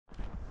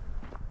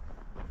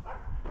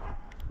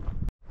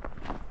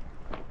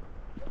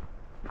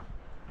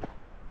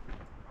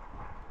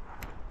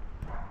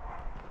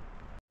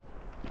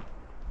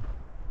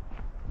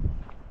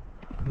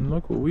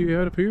look what we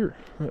had up here.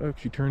 That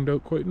actually turned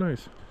out quite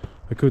nice.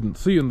 I couldn't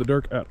see in the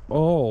dark at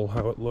all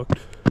how it looked.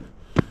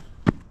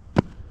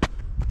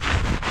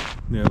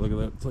 Yeah, look at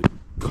that. It's like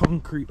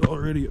concrete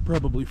already. It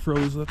probably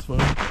froze. That's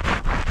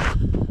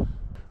fine.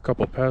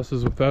 Couple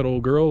passes with that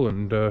old girl,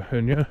 and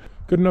yeah,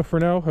 good enough for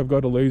now. I've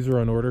got a laser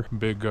on order.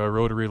 Big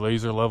rotary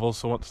laser level,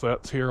 so once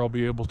that's here, I'll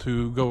be able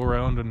to go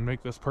around and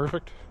make this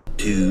perfect.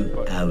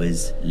 2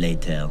 hours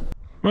later.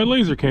 My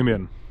laser came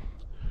in.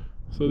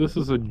 So this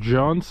is a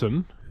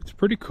Johnson. It's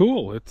pretty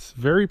cool. It's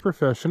very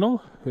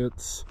professional.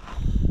 It's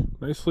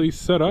nicely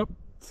set up.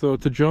 So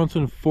it's a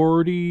Johnson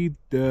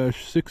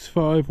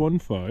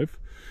 40-6515.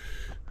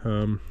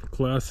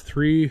 Class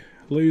 3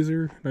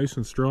 laser, nice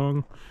and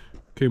strong.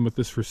 Came with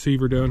this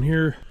receiver down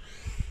here.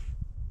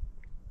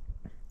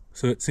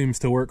 So it seems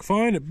to work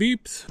fine. It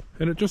beeps.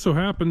 And it just so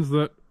happens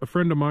that a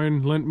friend of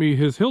mine lent me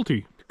his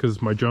Hilti,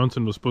 because my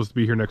Johnson was supposed to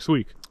be here next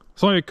week.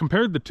 So I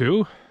compared the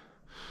two.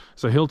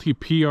 It's a Hilti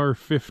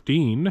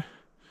PR15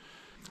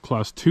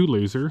 class 2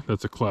 laser.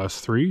 That's a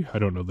class 3. I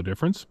don't know the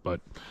difference, but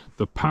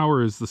the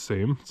power is the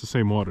same. It's the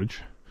same wattage.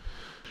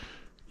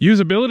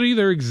 Usability,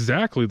 they're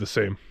exactly the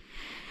same.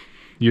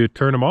 You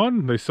turn them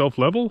on, they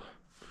self-level,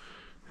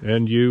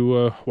 and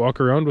you walk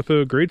around with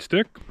a grade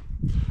stick.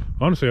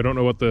 Honestly, I don't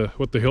know what the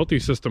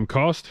Hilti system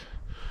cost.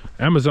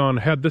 Amazon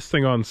had this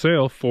thing on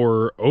sale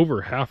for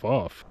over half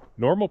off.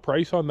 Normal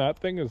price on that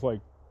thing is like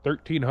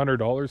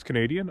 $1,300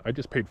 Canadian. I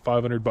just paid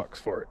 500 bucks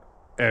for it.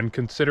 And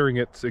considering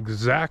it's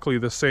exactly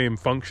the same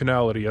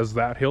functionality as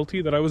that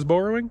Hilti that I was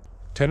borrowing,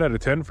 10 out of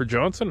 10 for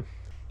Johnson.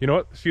 You know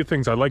what? A few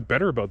things I like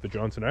better about the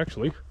Johnson,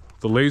 actually.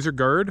 The laser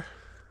guard.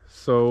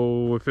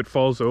 So if it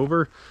falls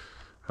over,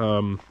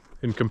 in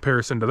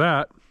comparison to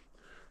that,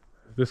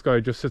 this guy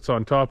just sits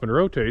on top and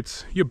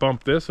rotates. You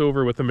bump this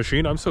over with the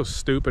machine. I'm so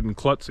stupid and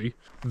klutzy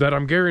that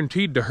I'm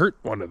guaranteed to hurt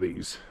one of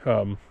these.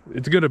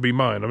 It's going to be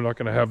mine. I'm not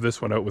going to have this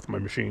one out with my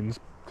machines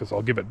because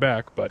I'll give it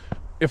back. But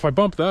if I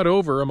bump that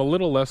over, I'm a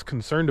little less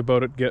concerned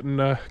about it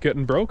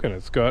getting broken.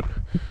 It's got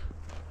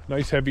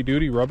nice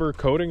heavy-duty rubber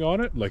coating on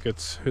it. Like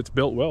it's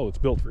built well. It's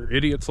built for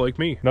idiots like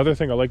me. Another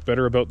thing I like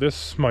better about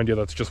this, mind you,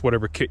 that's just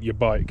whatever kit you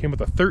buy. It came with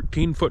a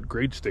 13-foot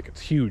grade stick.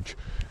 It's huge.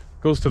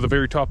 Goes to the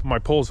very top of my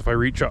poles if I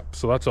reach up,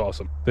 so that's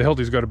awesome. The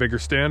Hilti's got a bigger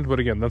stand, but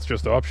again, that's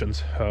just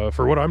options.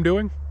 For what I'm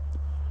doing,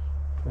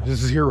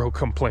 0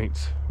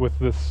 complaints with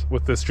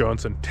this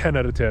Johnson. 10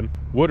 out of 10.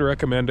 Would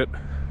recommend it.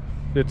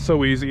 It's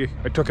so easy.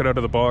 I took it out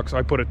of the box,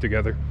 I put it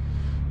together,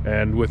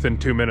 and within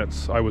 2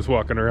 minutes, I was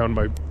walking around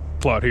my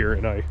plot here,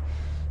 and I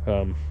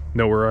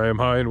know where I am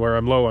high and where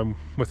I'm low. I'm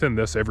within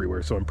this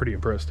everywhere, so I'm pretty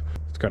impressed.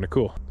 It's kind of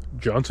cool.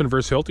 Johnson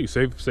versus Hilti,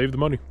 save the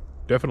money.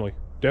 Definitely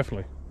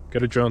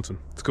get a Johnson.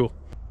 It's cool.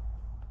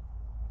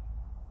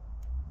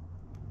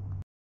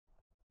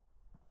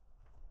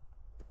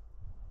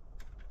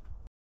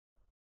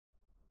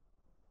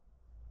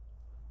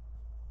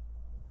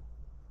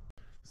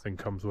 Thing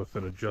comes with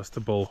an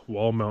adjustable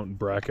wall mount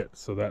bracket,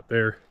 so that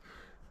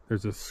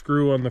there's a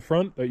screw on the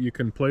front that you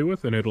can play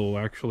with, and it'll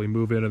actually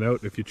move in and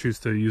out if you choose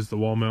to use the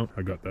wall mount.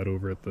 I got that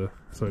over at the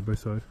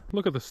side-by-side.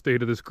 Look at the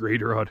state of this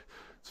grade rod.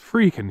 It's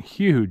freaking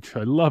huge.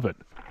 I love it.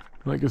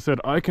 Like I said,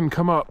 I can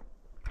come up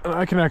and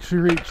I can actually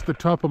reach the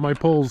top of my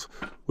poles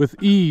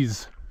with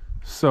ease.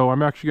 So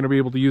I'm actually going to be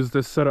able to use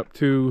this setup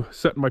to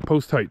set my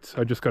post heights.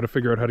 I just got to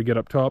figure out how to get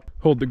up top,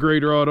 hold the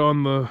grade rod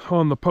on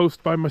the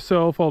post by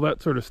myself, all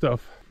that sort of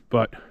stuff.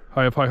 But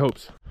I have high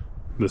hopes.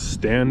 The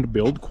stand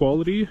build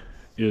quality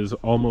is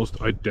almost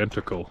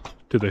identical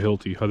to the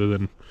Hilti, other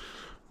than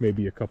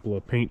maybe a couple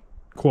of paint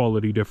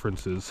quality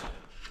differences.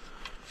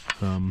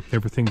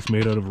 Everything's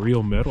made out of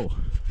real metal.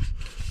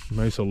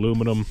 Nice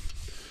aluminum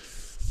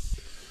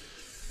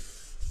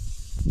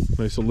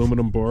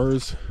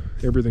bars.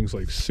 Everything's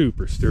like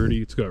super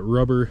sturdy. It's got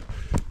rubber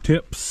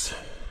tips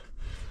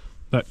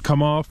that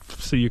come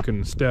off so you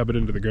can stab it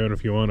into the ground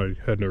if you want. I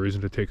had no reason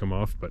to take them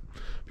off, but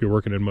if you're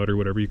working in mud or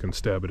whatever, you can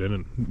stab it in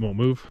and it won't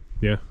move.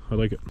 Yeah, I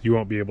like it. You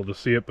won't be able to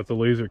see it, but the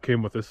laser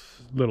came with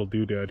this little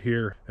doodad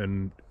here,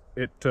 and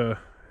it's a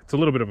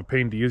little bit of a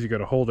pain to use. You got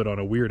to hold it on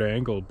a weird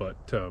angle, but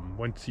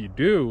once you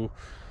do,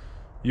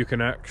 you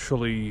can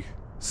actually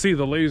see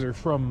the laser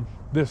from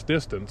this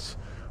distance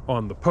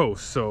on the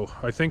post. So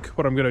I think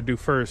what I'm going to do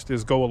first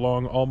is go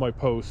along all my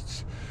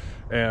posts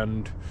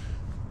and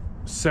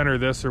center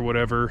this or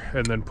whatever,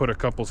 and then put a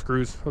couple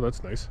screws. Oh,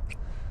 that's nice.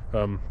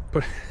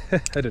 But I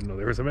didn't know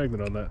there was a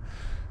magnet on that.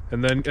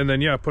 And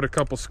then yeah, put a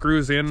couple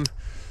screws in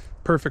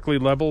perfectly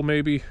level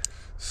maybe,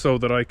 so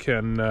that I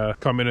can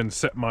come in and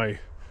set my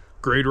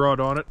grade rod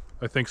on it.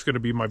 I think it's going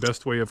to be my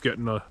best way of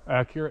getting an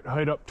accurate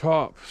height up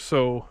top.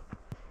 So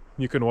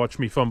you can watch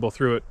me fumble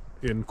through it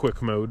in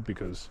quick mode,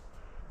 because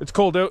it's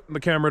cold out and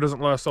the camera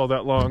doesn't last all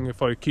that long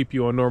if I keep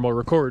you on normal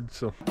record.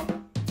 So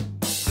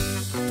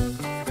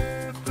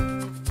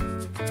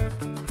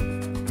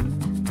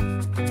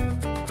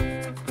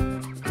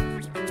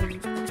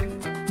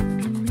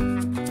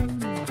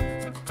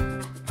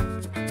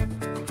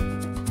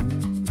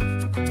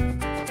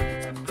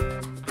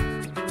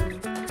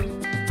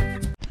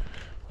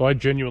Well, I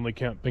genuinely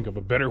can't think of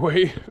a better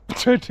way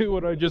to do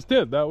what I just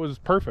did. That was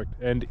perfect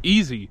and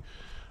easy.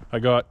 I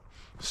got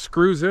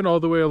screws in all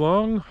the way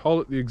along, all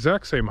at the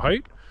exact same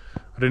height.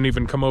 I didn't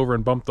even come over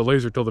and bump the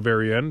laser till the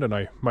very end, and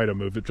I might have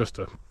moved it just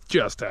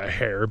a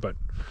hair, but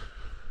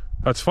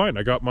that's fine.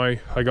 I got my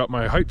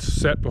heights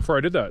set before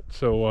I did that.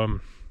 So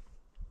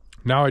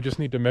now I just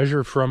need to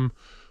measure from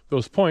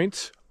those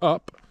points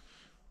up,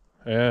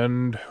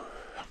 and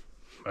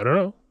I don't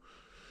know,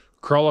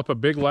 crawl up a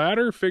big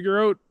ladder, figure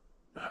out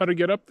how to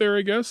get up there,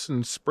 I guess,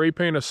 and spray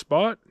paint a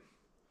spot,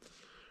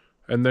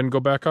 and then go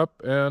back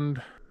up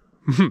and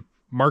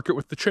mark it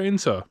with the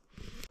chainsaw.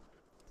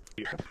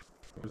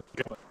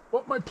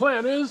 What my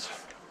plan is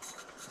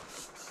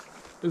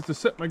to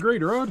set my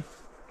grade rod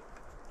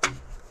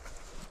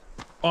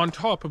on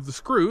top of the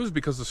screws,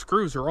 because the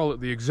screws are all at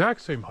the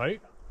exact same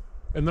height,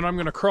 and then I'm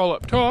going to crawl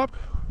up top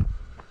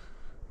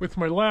with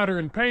my ladder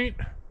and paint,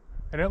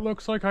 and it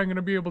looks like I'm going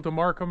to be able to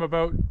mark them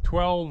about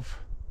 12.4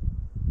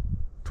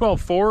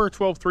 or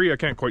 12.3. I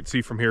can't quite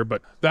see from here,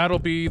 but that'll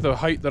be the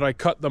height that I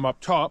cut them up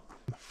top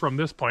from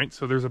this point.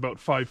 So there's about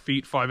 5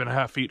 feet,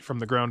 5.5 feet from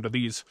the ground to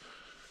these.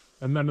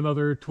 And then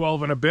another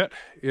 12 and a bit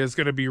is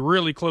going to be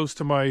really close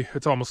to my,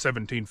 it's almost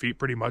 17 feet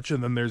pretty much.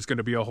 And then there's going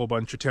to be a whole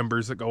bunch of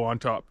timbers that go on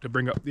top to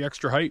bring up the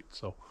extra height.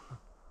 So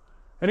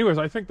anyways,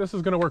 I think this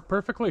is going to work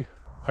perfectly.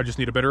 I just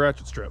need a better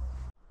ratchet strip.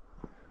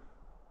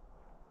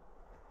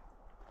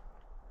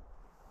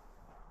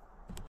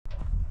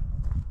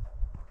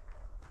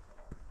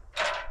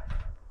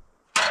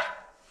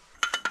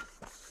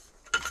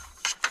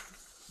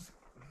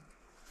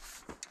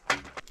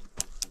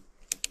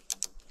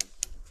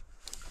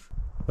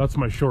 That's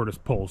my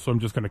shortest pole, so I'm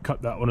just going to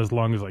cut that one as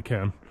long as I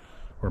can,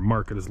 or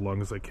mark it as long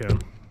as I can.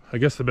 I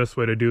guess the best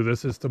way to do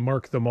this is to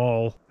mark them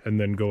all and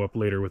then go up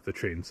later with the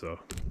chainsaw.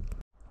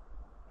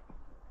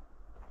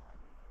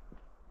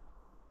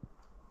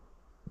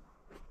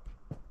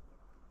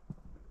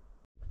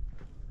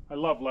 I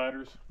love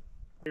ladders.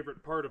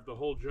 Favorite part of the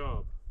whole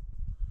job.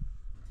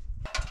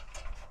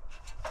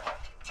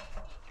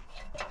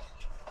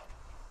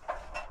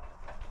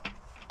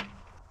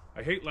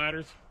 I hate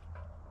ladders.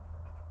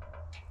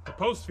 The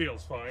post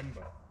feels fine,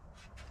 but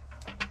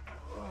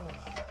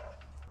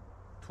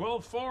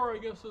 12.4 I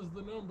guess is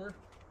the number.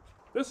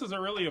 This is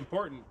a really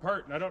important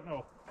part, and I don't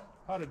know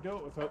how to do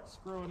it without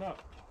screwing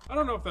up. I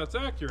don't know if that's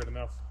accurate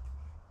enough.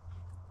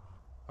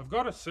 I've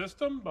got a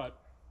system, but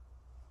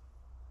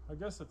I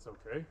guess it's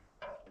okay.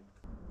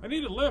 I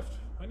need a lift.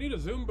 I need a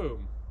zoom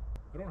boom.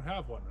 I don't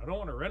have one. I don't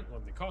want to rent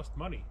one. They cost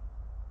money.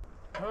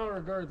 Well,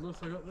 regardless,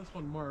 I got this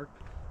one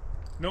marked.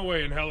 No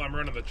way in hell I'm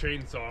running the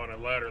chainsaw on a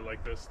ladder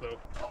like this, though.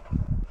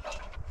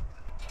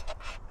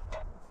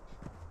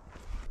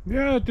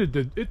 Yeah, it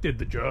did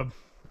the job.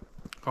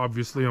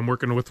 Obviously, I'm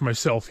working with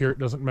myself here. It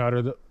doesn't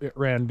matter that it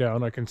ran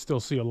down. I can still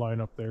see a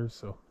line up there.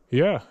 So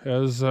yeah,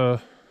 as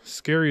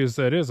scary as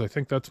that is, I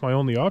think that's my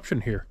only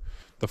option here.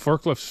 The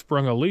forklift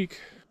sprung a leak.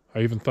 I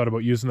even thought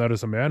about using that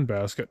as a man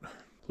basket.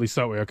 At least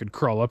that way I could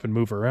crawl up and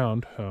move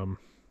around.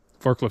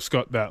 Forklift's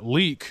got that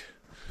leak.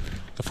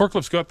 The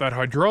forklift's got that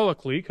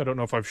hydraulic leak. I don't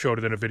know if I've showed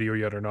it in a video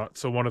yet or not.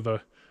 So one of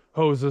the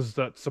hoses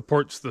that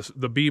supports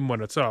the beam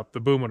when it's up, the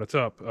boom when it's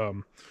up,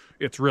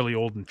 it's really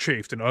old and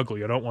chafed and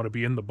ugly. I don't want to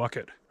be in the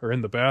bucket or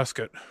in the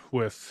basket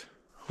with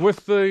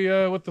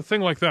the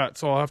thing like that.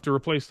 So I'll have to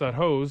replace that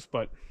hose,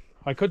 but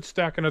I could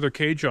stack another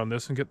cage on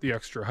this and get the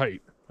extra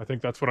height. I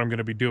think that's what I'm going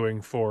to be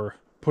doing for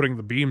putting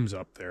the beams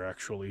up there,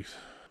 actually.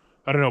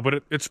 I don't know,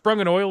 but it sprung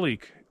an oil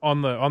leak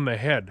on the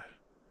head.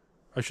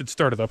 I should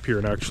start it up here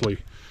and actually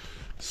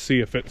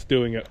see if it's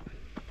doing it,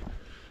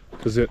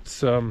 because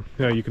it's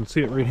yeah, you can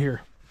see it right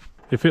here.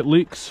 If it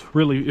leaks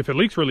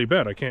really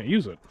bad, I can't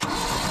use it.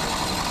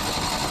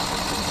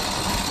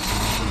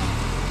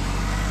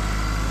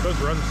 It does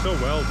run so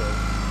well though.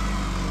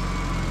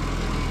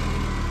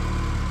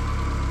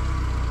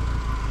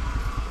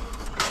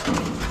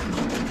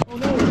 Oh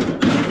no!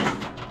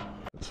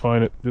 It's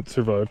fine, it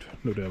survived,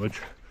 no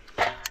damage.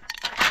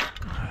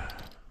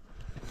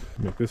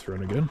 Make this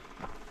run again.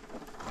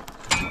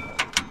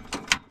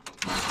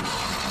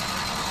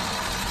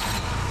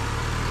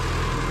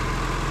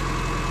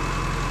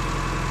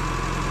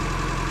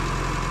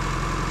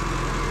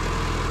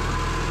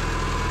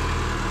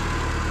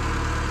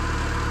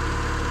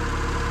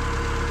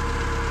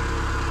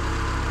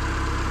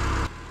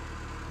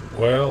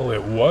 Well,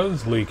 it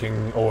was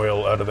leaking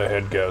oil out of the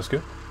head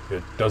gasket.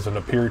 It doesn't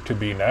appear to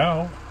be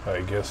now.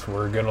 I guess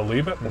we're gonna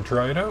leave it and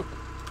try it out.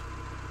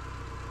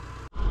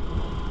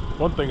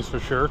 One thing's for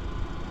sure,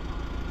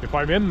 if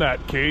I'm in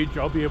that cage,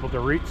 I'll be able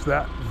to reach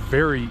that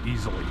very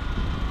easily.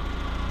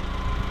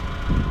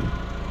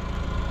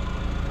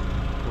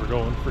 We're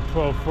going for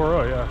 12.4,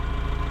 oh yeah.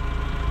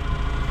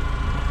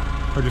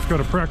 I just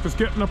gotta practice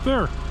getting up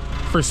there.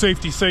 For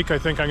safety's sake, I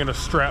think I'm going to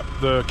strap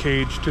the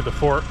cage to the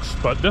forks,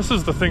 but this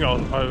is the thing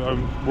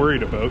I'm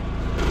worried about.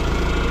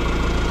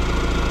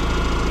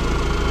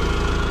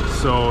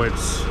 So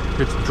it's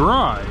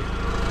dry.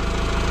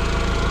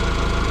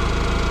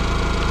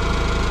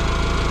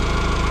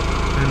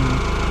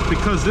 And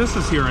because this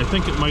is here, I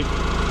think it might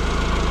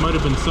might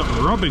have been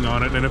something rubbing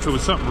on it, and if it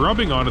was something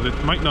rubbing on it,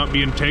 it might not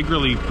be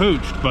integrally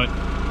pooched, but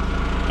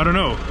I don't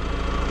know.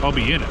 I'll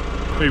be in it.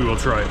 Maybe we'll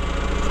try it.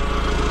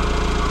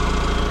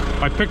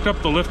 I picked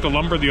up the lift of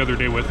lumber the other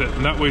day with it,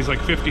 and that weighs like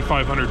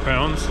 5,500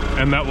 pounds,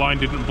 and that line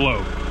didn't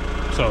blow.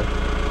 So,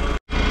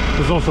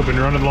 it's also been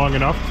running long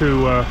enough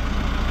to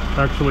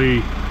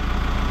actually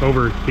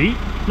overheat,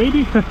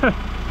 maybe?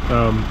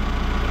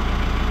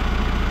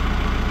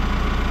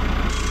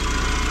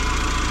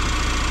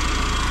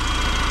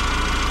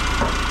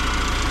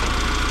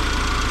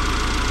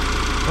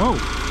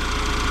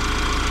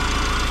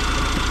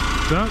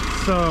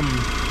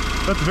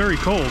 Oh, that's very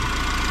cold.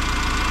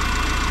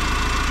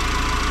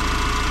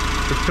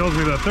 Which tells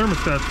me that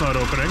thermostat's not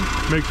opening.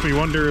 Makes me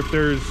wonder if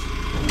there's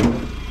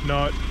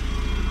not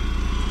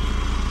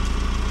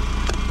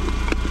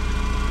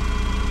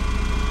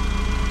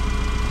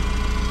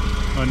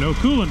a no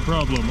coolant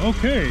problem.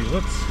 Okay,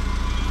 let's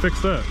fix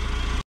that.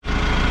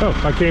 Oh,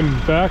 I came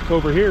back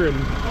over here and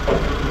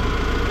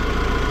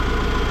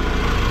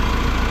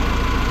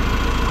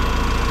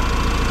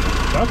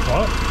that's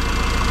hot.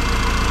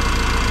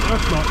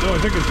 That's not, no, I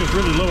think it's just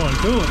really low on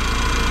coolant.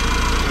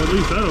 At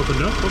least that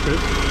opened up, okay.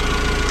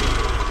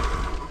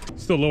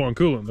 Still low on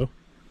coolant though.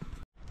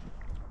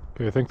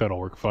 Okay, I think that'll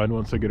work fine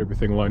once I get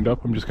everything lined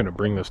up. I'm just gonna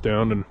bring this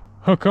down and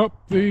hook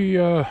up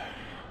the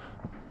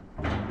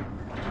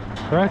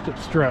ratchet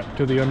strap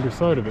to the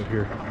underside of it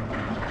here.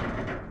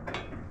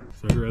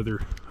 So I'd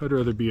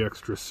rather be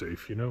extra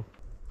safe, you know?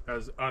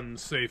 As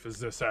unsafe as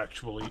this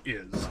actually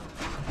is.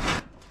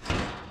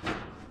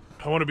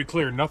 I want to be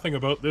clear, nothing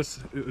about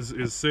this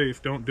is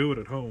safe. Don't do it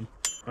at home.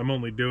 I'm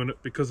only doing it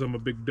because I'm a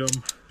big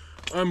dumb.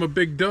 I'm a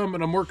big dumb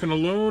and I'm working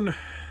alone.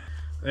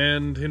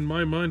 And in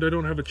my mind, I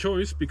don't have a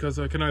choice because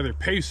I can either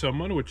pay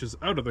someone, which is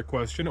out of the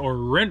question, or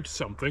rent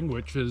something,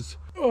 which is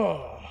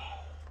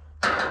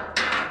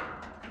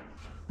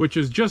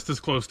just as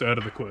close to out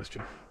of the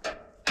question.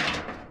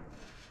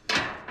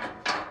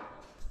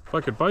 If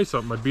I could buy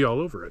something, I'd be all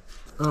over it.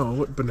 Oh,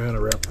 what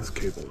banana wrap this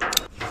cable?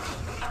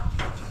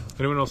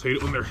 Anyone else hate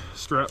it when their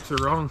straps are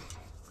wrong?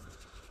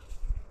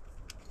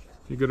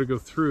 You gotta go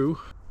through.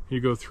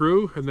 You go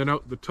through and then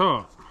out the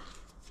top.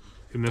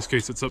 In this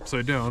case, it's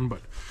upside down,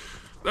 but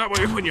that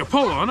way when you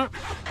pull on it,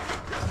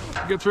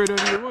 it gets right out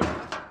of your way.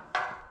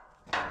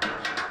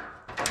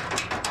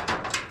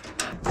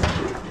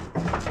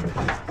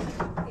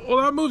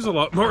 Well, that moves a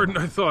lot more than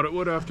I thought it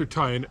would after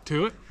tying it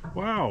to it.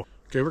 Wow.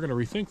 Okay, we're gonna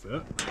rethink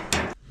that.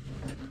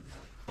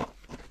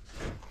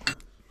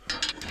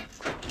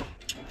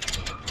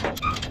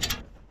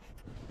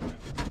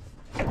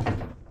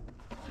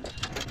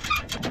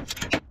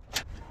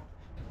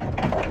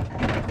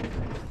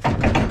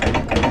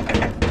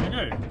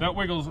 That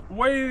wiggles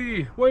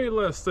way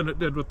less than it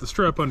did with the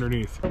strap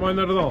underneath. Don't mind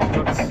that at all.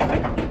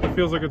 It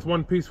feels like it's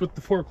one piece with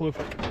the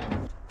forklift.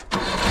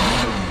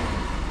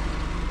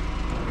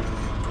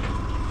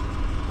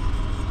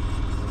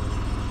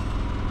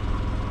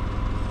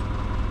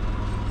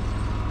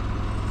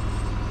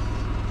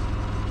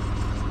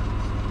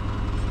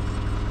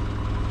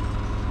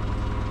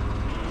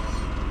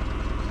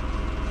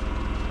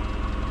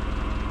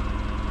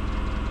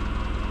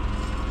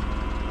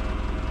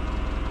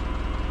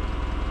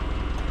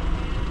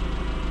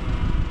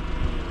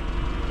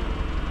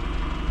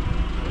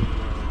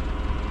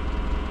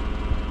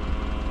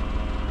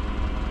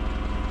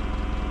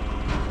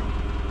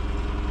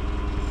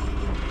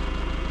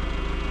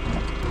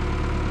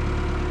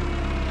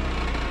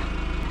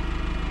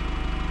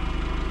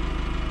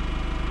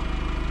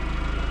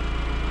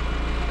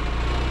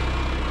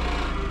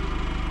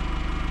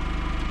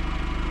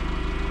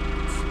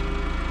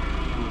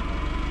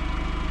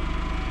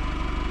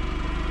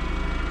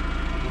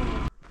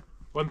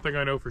 One thing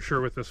I know for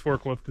sure with this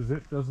forklift is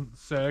it doesn't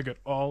sag at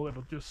all,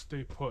 it'll just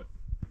stay put.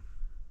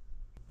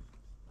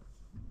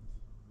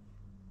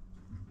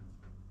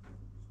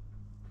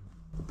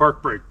 The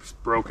park brake's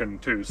broken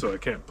too, so I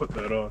can't put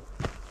that on.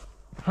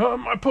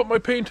 I put my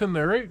paint in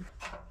there, right?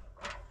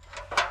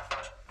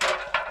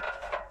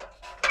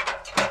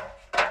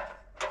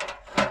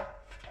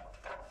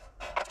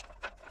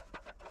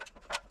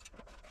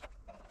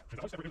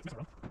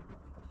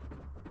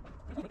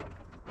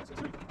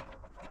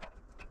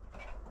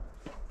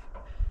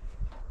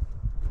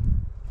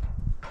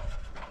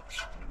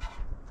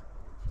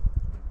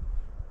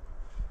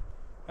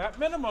 At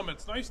minimum,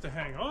 it's nice to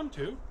hang on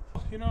to,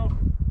 you know.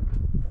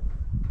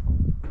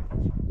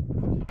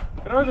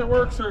 It either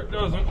works or it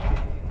doesn't.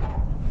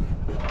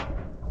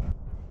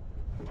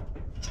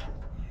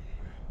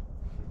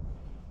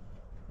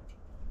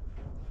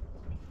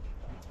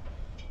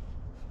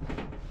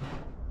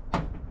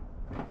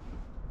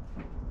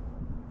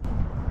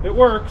 It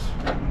works.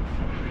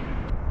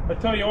 I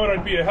tell you what,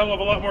 I'd be a hell of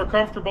a lot more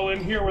comfortable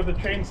in here with a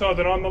chainsaw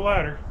than on the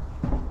ladder.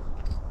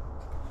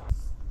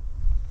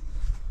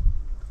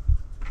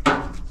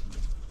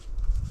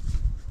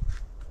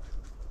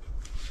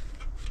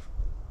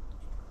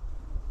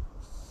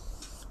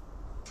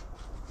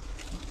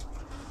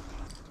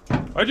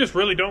 I just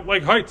really don't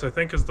like heights, I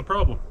think, is the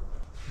problem.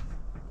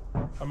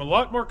 I'm I'm a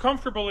lot more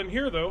comfortable in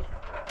here though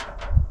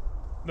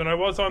than I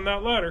was on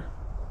that ladder.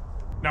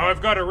 Now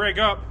I've got to rig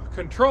up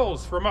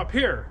controls from up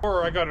here,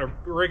 or I got to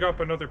rig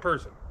up another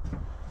person.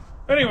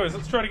 Anyways,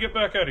 let's try to get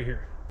back out of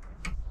here.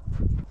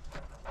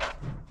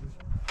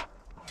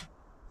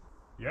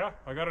 Yeah,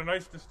 I got a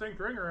nice distinct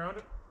ring around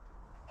it.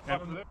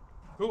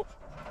 Cool.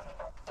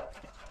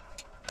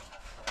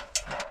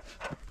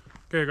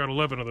 Okay, I got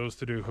 11 of those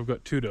to do. I've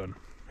got 2 done.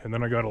 And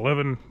then I got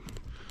 11,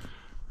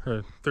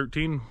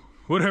 13,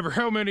 whatever,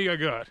 how many I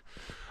got.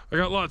 I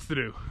got lots to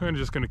do. I'm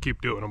just gonna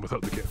keep doing them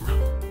without the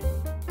camera.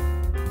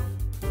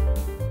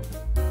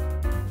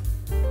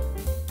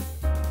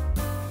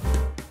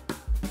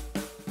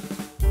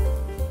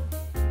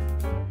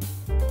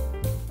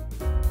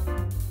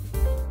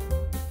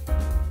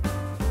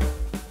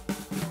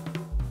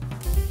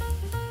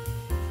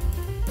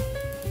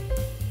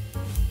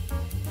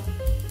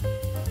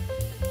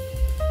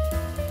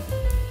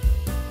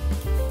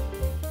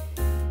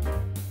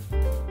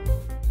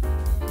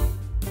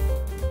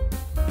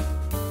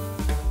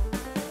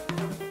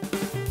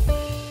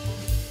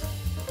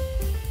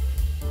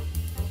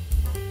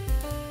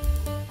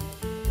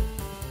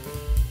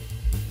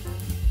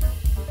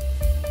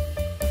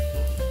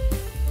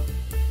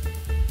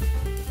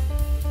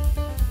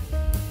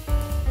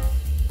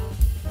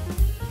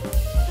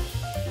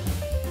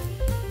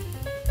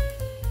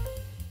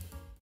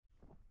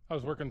 I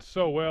was working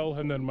so well,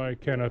 and then my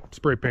can of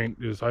spray paint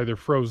is either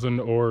frozen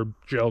or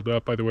gelled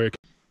up. Either way,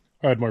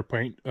 I had more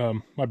paint.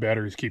 My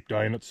batteries keep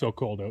dying. It's so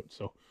cold out,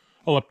 so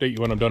I'll update you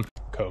when I'm done.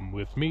 Come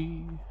with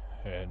me,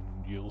 and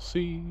you'll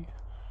see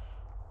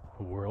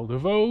a world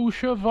of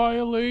OSHA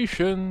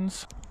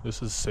violations.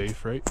 This is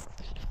safe, right?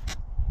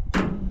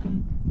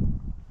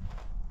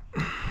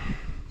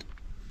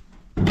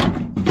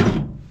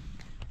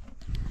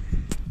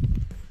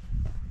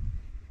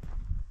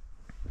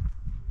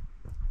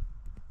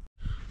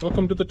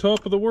 Welcome to the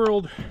top of the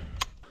world.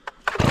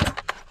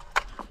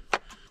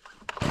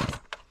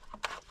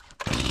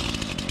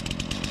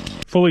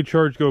 Fully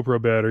charged GoPro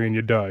battery and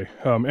you die.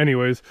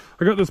 Anyways,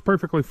 I got this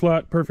perfectly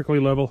flat, perfectly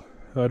level.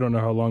 I don't know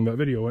how long that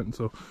video went,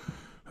 so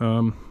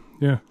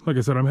yeah, like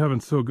I said, I'm having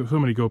so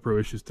many GoPro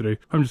issues today.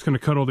 I'm just gonna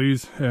cut all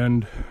these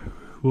and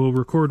we'll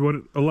record what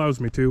it allows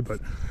me to, but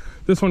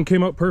this one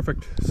came out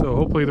perfect, so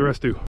hopefully the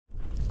rest do.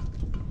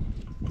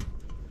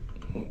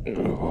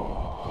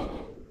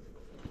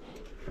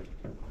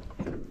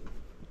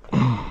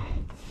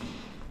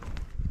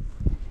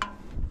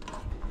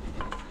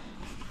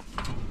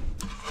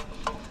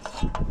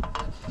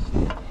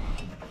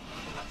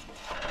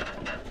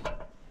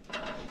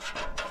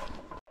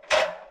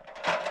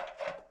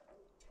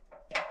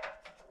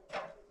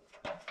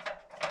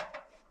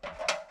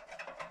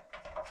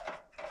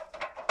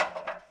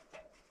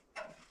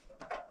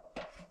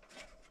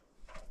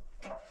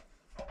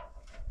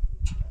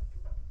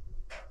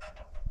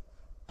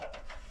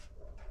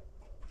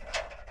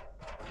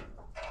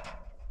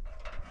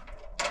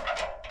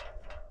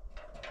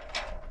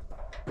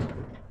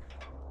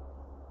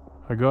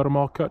 I got them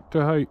all cut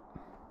to height.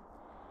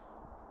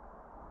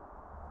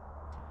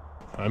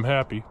 I'm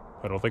happy.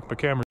 I don't think my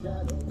camera...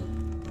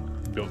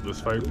 Built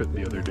this fire pit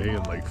the other day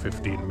in like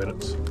 15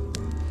 minutes.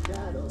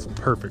 It's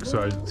perfect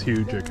size, it's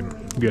huge, I can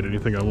get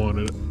anything I want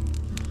in it.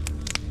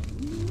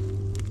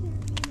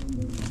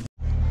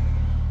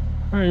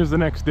 Alright, here's the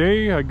next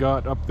day. I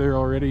got up there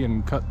already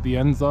and cut the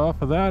ends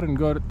off of that and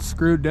got it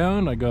screwed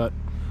down. I got,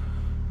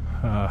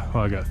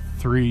 well, I got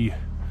 3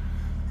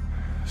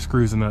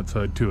 screws on that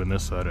side, 2 on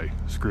this side. I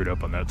screwed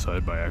up on that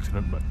side by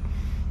accident, but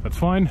that's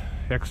fine.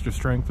 Extra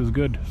strength is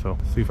good, so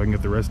see if I can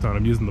get the rest on.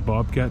 I'm using the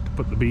Bobcat to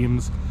put the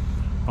beams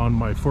on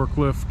my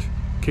forklift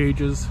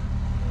cages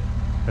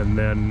and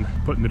then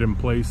putting it in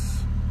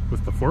place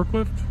with the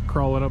forklift,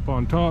 crawling up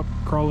on top,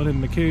 crawling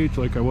in the cage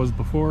like I was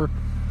before,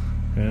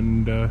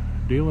 and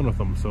dealing with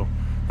them. So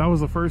that was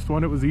the first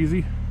one. It was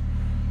easy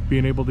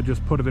being able to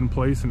just put it in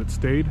place and it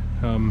stayed.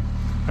 I'm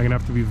gonna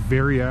have to be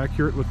very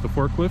accurate with the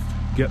forklift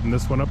getting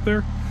this one up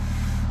there.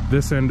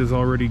 This end is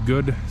already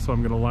good, so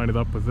I'm gonna line it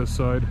up with this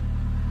side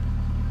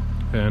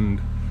and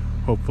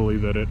hopefully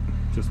that it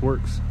just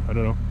works. I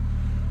don't know.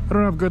 I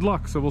don't have good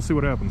luck, so we'll see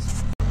what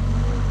happens.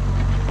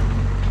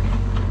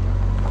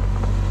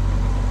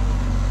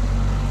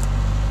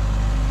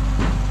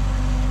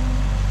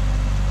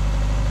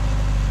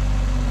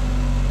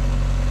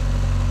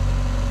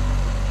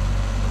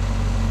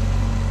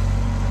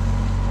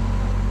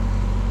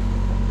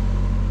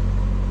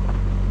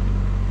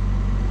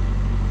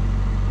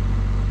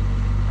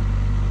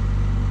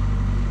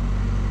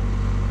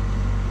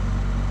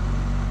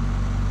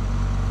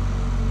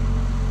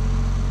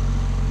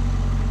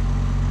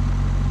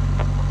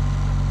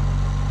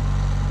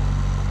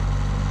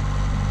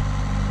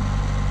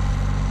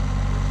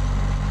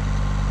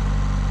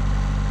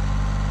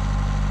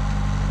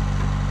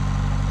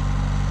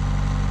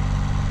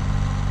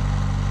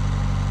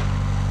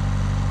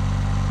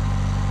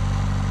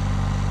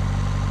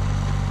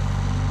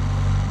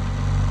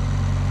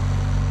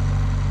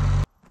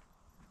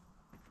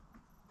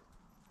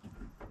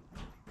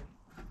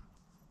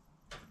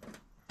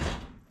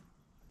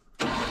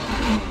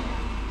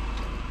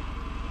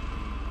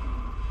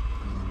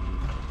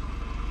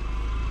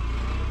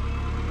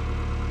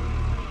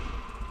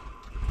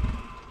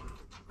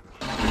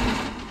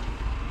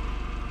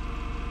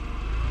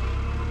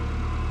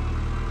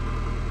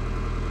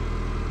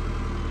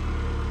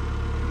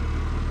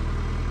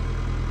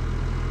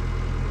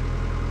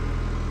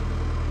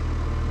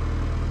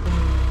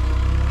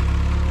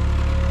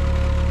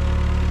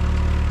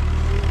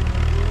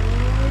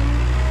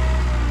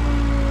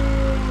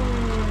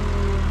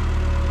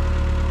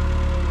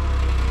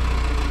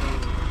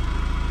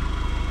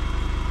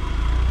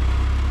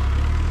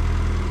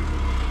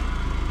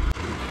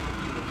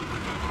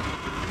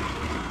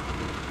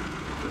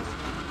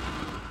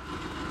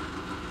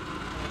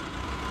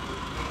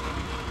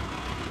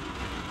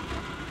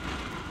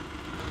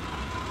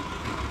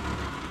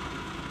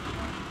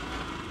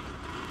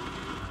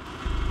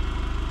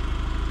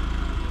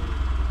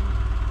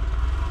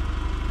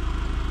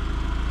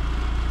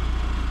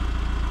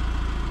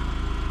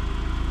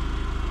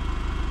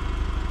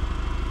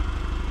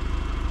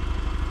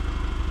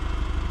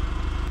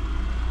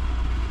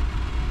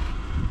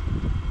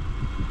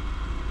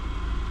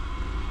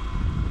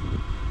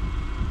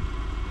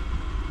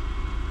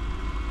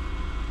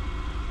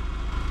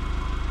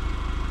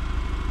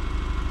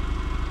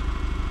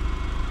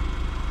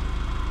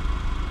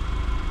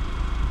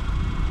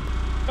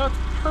 That's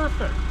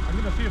perfect. I'm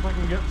gonna see if I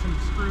can get some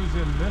screws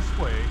in this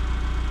way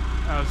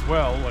as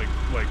well,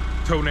 like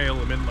toenail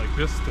them in like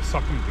this to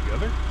suck them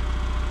together.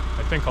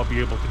 I think I'll be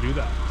able to do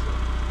that. So.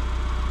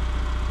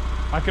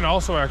 I can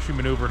also actually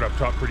maneuver it up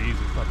top pretty easy.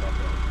 It's not that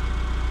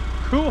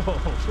bad. Cool.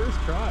 First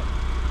try.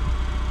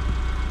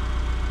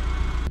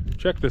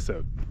 Check this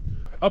out.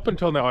 Up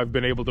until now, I've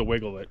been able to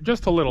wiggle it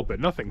just a little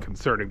bit. Nothing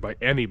concerning by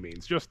any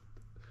means. Just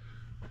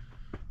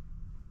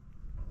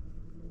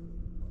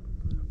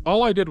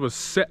all I did was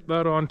set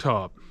that on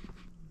top.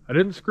 I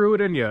didn't screw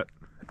it in yet,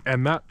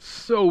 and that's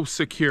so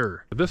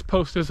secure. This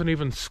post isn't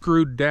even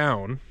screwed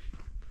down,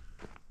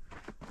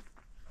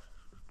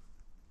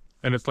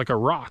 and it's like a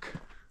rock.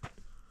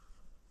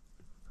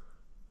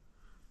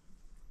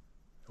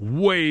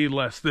 Way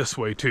less this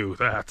way too.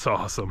 That's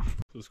awesome.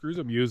 So the screws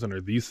I'm using are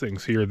these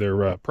things here.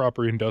 They're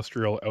proper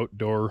industrial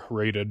outdoor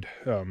rated,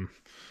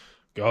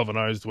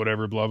 galvanized,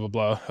 whatever, blah, blah,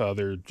 blah.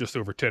 They're just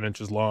over 10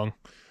 inches long.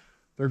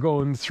 They're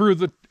going through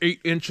the 8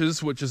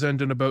 inches, which is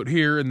ending about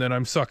here, and then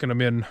I'm sucking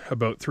them in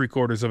about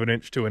 3/4 of an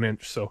inch to an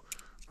inch. So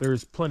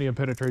there's plenty of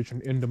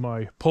penetration into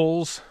my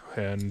poles,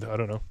 and I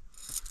don't know.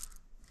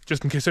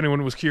 Just in case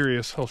anyone was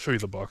curious, I'll show you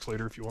the box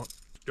later if you want.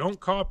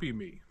 Don't copy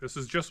me. This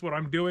is just what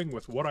I'm doing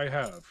with what I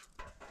have.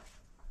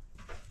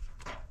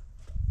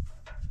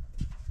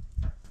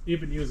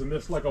 Even using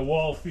this like a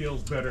wall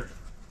feels better.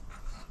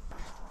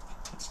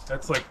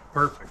 That's like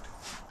perfect.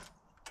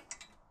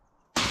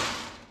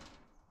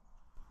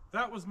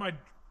 That was my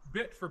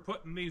bit for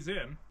putting these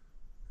in.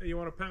 Hey, you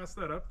want to pass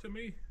that up to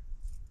me?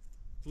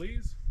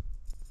 Please?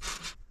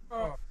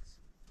 Oh.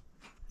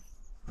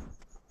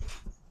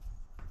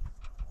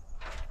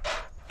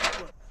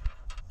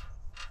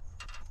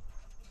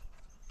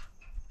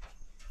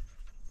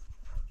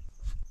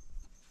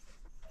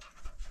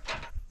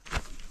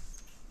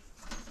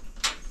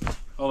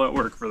 All that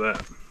work for that.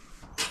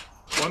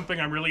 One thing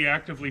I'm really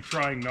actively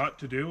trying not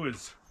to do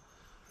is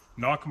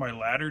knock my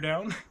ladder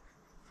down.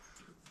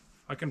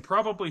 I can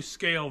probably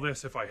scale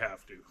this if I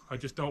have to. I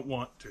just don't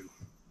want to.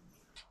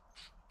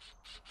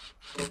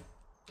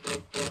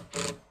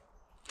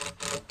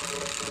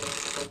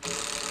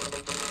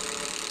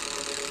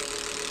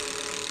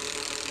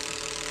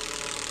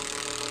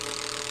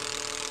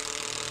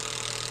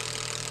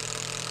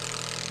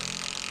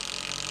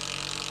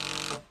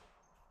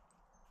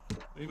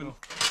 Even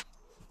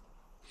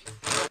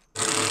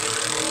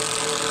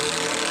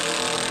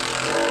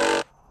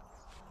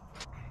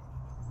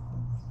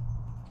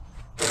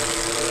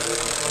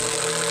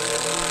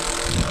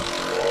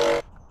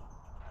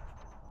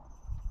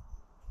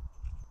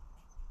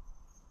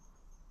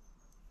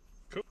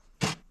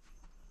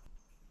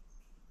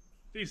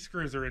these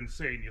screws are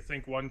insane. You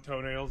think one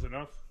toenail's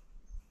enough?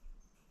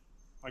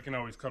 I can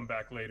always come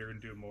back later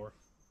and do more.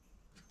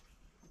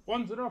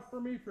 One's enough for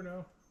me for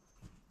now.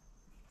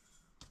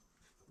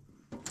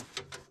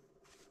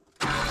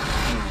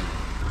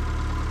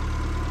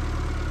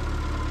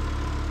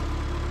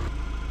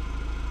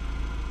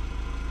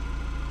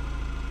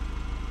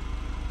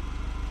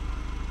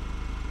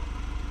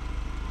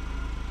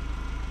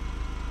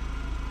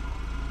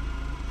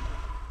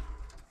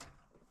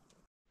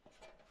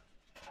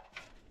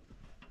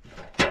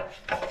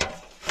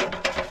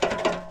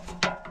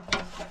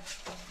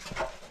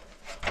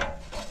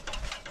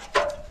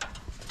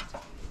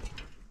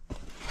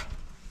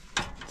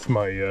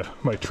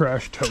 My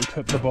trash tote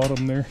at the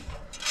bottom there.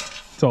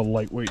 It's all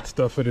lightweight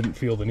stuff. I didn't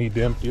feel the need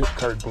to empty it.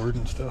 Cardboard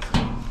and stuff.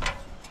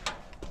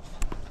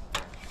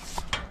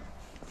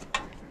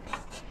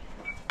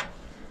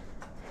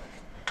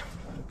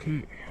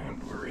 Okay,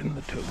 and we're in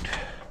the tote.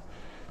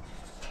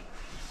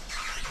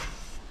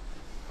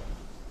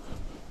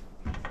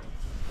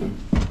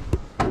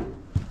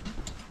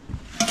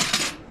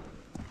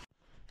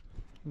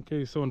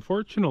 Okay, so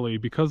unfortunately,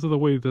 because of the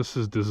way this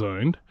is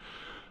designed,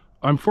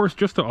 I'm forced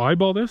just to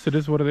eyeball this. It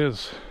is what it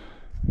is.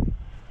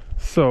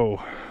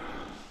 So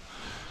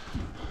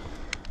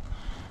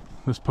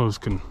this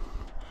post can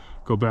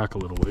go back a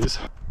little ways.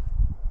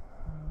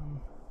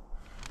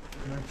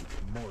 Can I get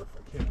some more if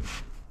I can?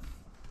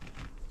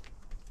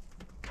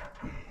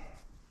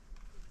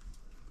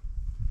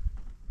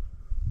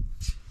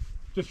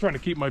 Just trying to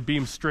keep my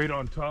beam straight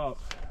on top.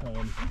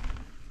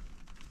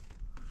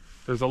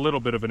 There's a little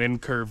bit of an in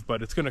curve,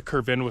 but it's going to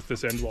curve in with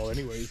this end wall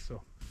anyways,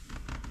 so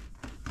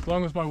as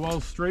long as my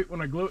wall's straight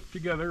when I glue it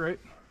together, right?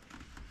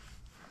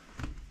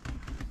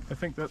 I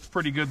think that's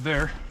pretty good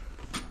there.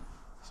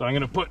 So I'm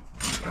gonna put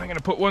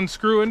one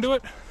screw into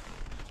it,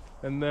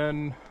 and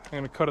then I'm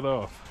gonna cut it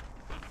off,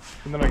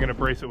 and then I'm gonna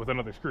brace it with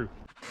another screw.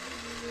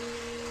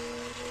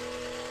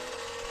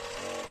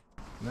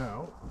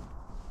 Now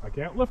I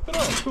can't lift it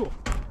off. Cool.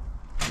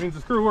 Means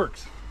the screw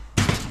works.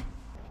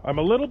 I'm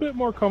a little bit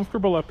more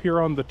comfortable up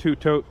here on the two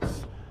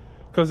totes,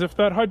 because if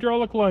that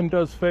hydraulic line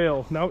does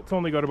fail, now it's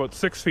only got about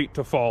 6 feet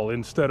to fall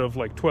instead of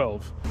like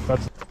 12.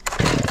 That's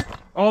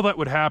all that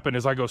would happen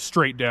is I go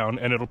straight down,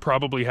 and it'll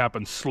probably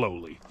happen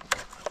slowly.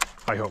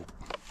 I hope.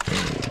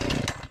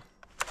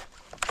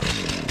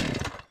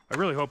 I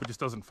really hope it just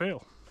doesn't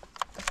fail.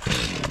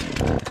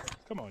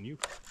 Come on, you.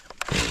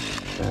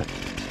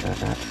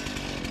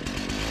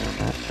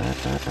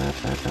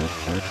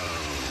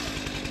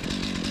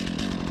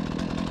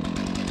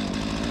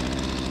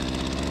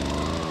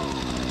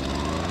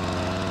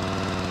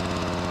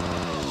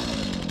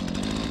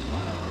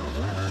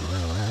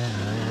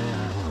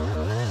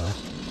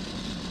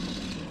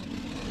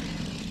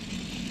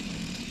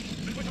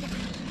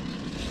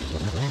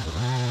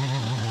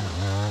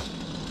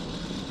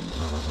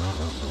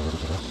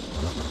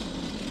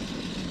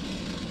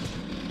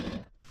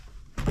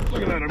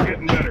 Look at that, I'm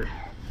getting better.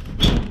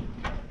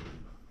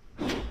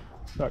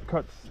 That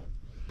cuts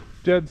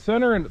dead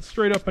center and it's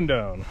straight up and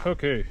down.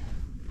 Okay.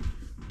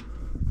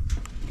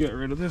 Get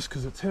rid of this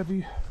because it's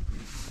heavy.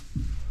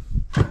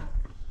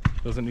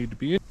 Doesn't need to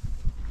be in.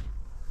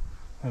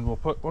 And we'll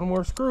put one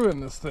more screw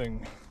in this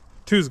thing.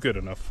 2's good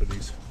enough for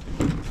these,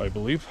 I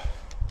believe.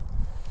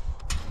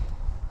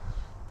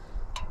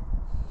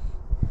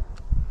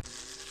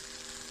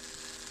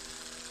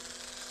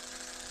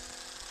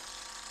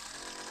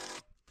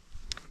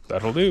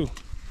 That'll do.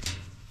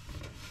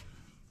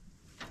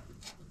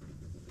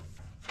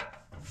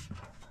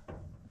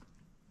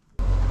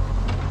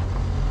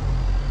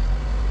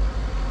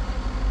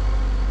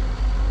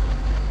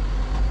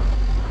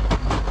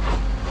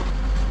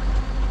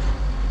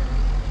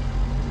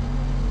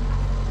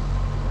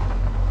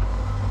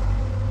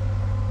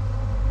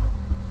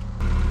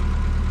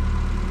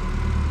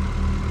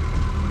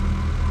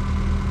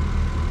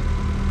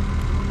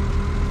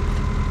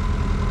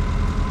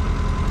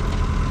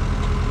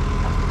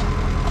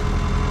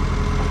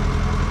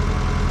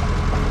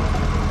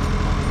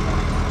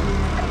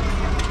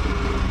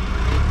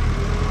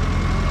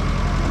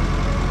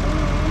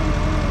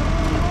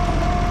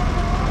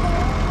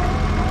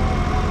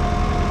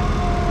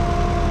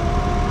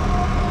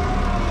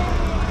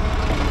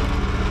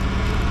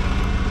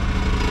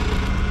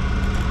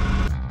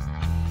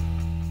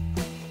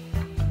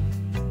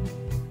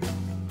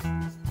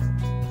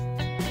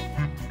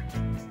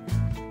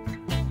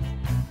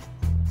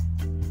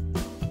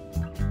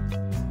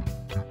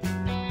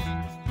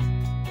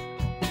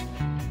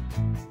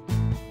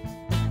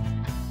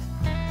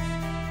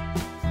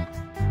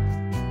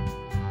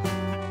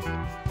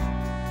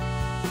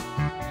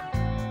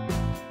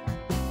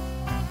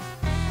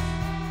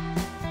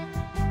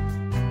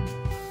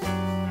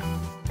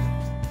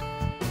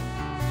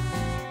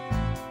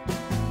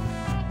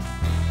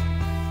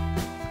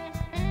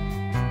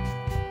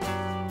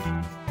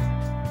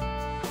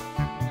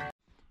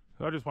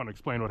 I just want to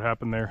explain what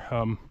happened there.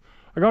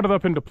 I got it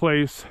up into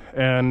place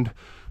and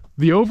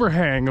the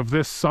overhang of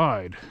this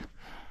side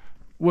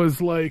was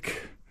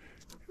like,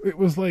 it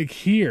was like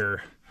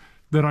here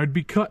that I'd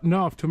be cutting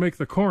off to make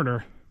the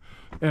corner,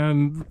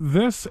 and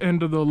this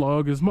end of the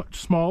log is much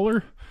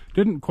smaller,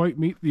 didn't quite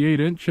meet the 8"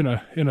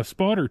 in a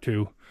spot or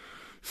two.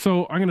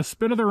 So I'm going to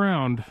spin it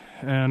around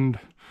and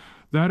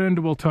that end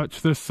will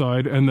touch this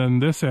side, and then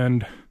this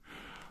end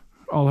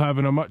I'll have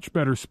in a much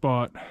better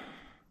spot.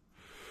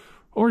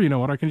 Or you know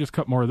what, I can just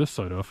cut more of this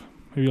side off.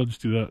 Maybe I'll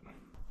just do that.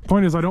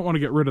 Point is, I don't want to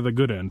get rid of the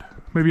good end.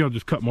 Maybe I'll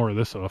just cut more of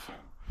this off.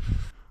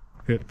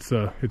 It's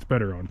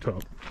better on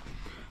top.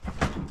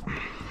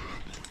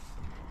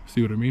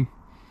 See what I mean?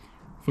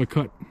 If I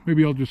cut,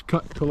 maybe I'll just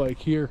cut to like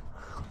here.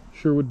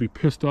 Sure would be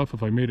pissed off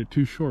if I made it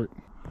too short.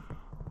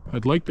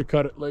 I'd like to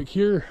cut it like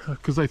here,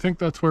 because I think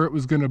that's where it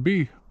was going to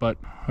be, but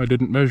I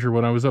didn't measure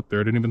when I was up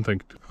there. I didn't even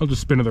think. I'll just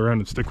spin it around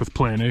and stick with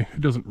plan A.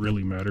 It doesn't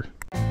really matter.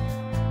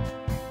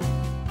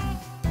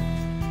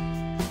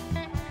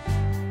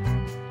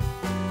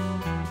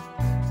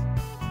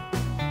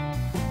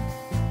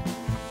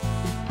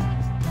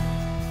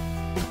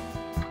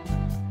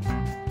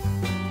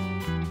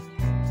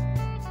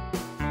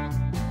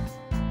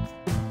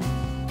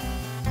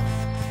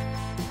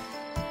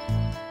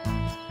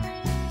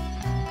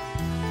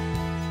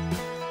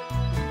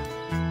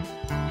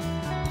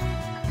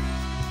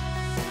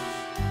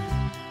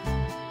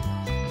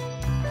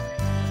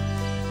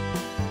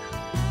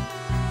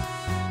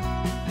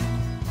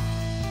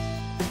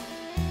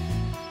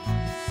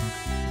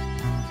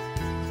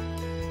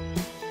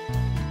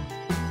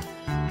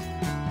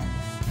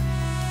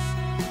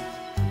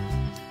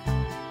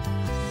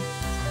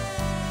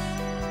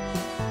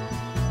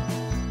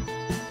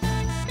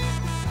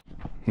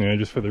 Yeah,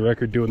 just for the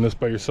record, doing this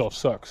by yourself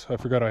sucks. I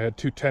forgot I had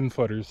two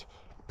 10-footers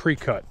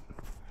pre-cut.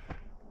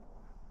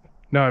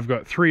 Now I've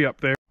got 3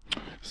 up there.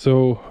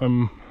 So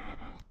I'm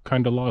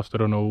kind of lost. I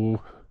don't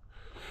know.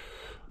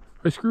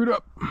 I screwed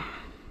up.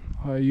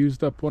 I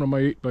used up one of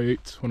my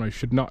 8x8s when I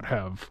should not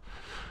have.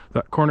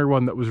 That corner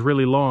one that was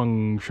really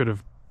long should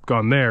have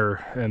gone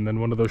there, and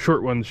then one of those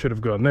short ones should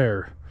have gone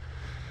there.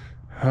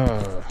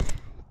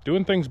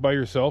 Doing things by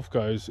yourself,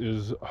 guys,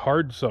 is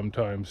hard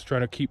sometimes.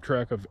 Trying to keep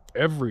track of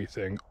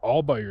everything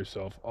all by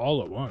yourself,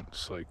 all at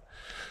once. Like,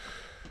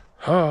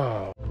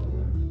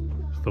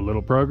 just a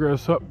little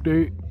progress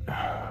update.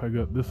 I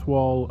got this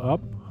wall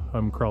up.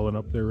 I'm crawling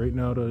up there right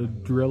now to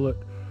drill it,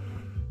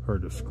 or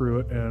to screw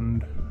it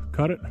and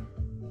cut it.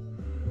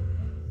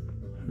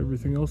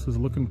 Everything else is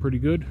looking pretty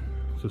good.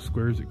 It's as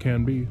square as it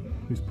can be.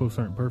 These posts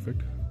aren't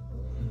perfect.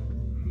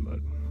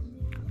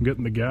 I'm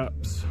getting the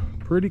gaps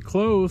pretty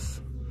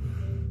close.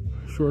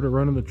 Short of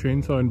running the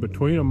chainsaw in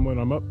between them when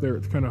I'm up there,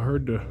 it's kind of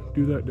hard to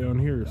do that down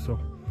here, so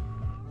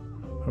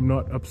I'm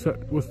not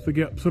upset with the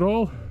gaps at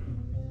all,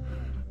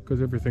 because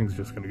everything's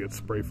just going to get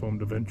spray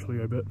foamed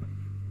eventually, I bet.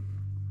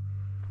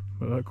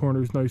 But that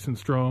corner's nice and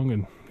strong,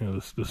 and you know,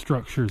 the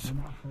structure's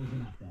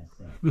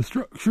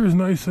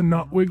nice and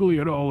not wiggly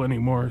at all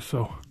anymore,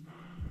 so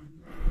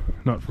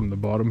not from the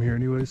bottom here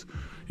anyways.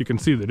 You can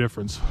see the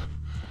difference.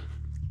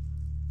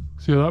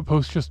 See how that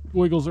post just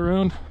wiggles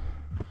around?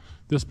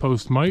 This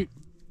post might.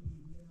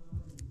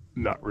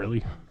 Not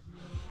really.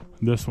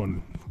 This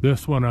one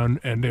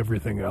and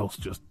everything else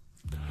just,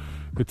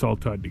 it's all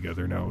tied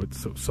together now. It's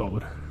so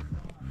solid.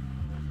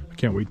 I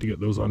can't wait to get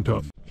those on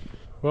top.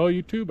 Well,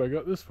 YouTube, I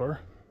got this far.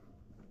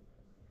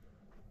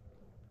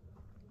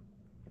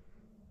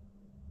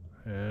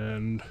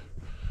 And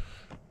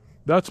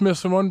that's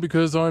missing one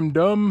because I'm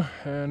dumb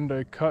and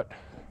I cut,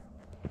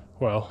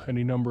 well,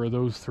 any number of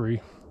those three.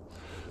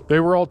 They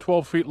were all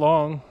 12 feet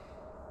long.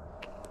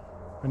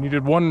 I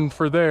needed one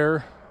for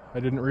there. I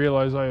didn't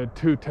realize I had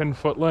two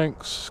 10-foot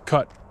lengths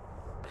cut.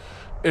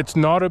 It's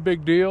not a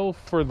big deal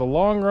for the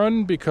long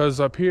run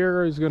because up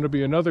here is going to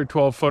be another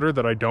 12-footer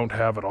that I don't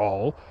have at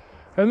all.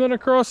 And then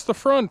across the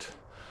front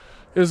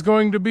is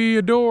going to be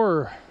a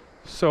door.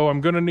 So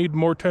I'm going to need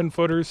more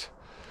 10-footers.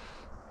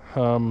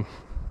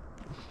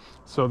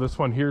 So this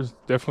one here's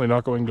definitely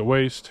not going to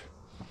waste.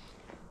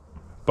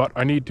 But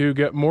I need to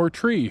get more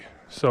tree.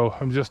 So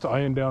I'm just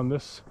eyeing down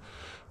this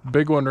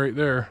big one right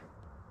there.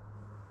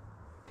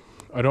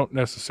 I don't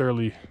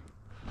necessarily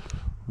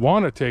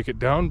want to take it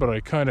down, but I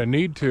kind of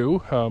need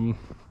to.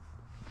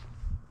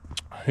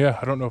 Yeah,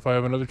 I don't know if I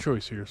have another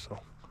choice here, so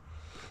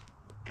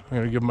I'm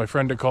going to give my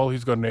friend a call.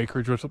 He's got an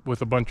acreage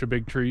with a bunch of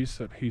big trees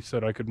that he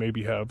said I could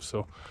maybe have,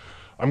 so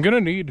I'm going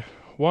to need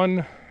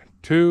 1,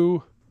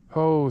 2,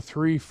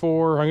 3,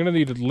 4. I'm going to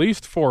need at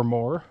least 4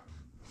 more.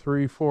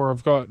 3, 4.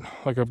 I've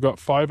got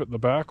 5 at the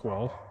back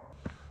wall.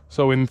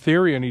 So in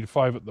theory, I need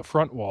 5 at the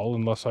front wall,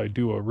 unless I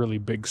do a really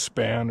big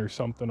span or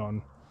something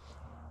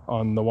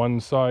on the one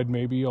side.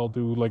 Maybe I'll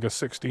do like a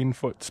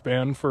 16-foot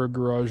span for a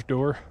garage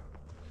door.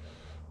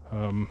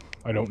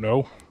 I don't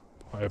know.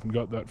 I haven't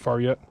got that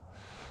far yet.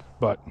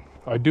 But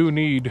I do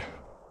need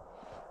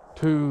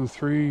 2,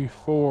 3,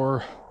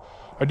 4.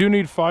 I do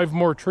need 5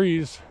 more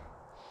trees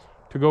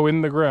to go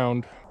in the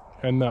ground,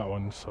 and that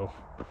one. So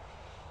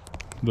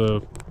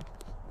the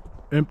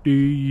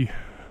empty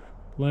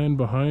land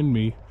behind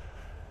me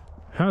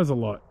has a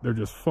lot. They're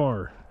just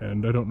far,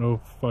 and I don't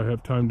know if I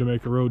have time to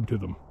make a road to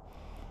them,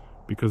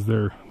 because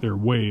they're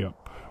way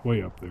up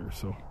there.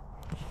 So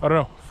I don't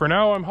know. For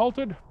now I'm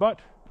halted,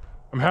 but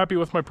I'm happy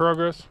with my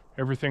progress.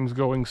 Everything's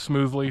going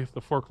smoothly.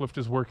 The forklift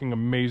is working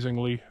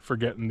amazingly for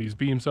getting these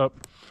beams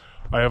up.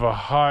 I have a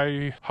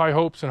high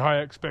hopes and high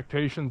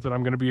expectations that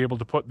I'm going to be able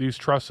to put these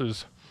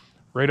trusses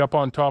right up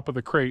on top of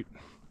the crate,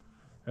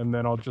 and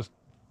then I'll just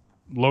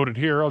load it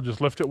here. I'll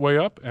just lift it way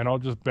up and I'll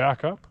just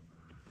back up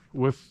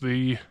with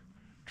the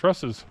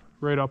trusses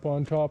right up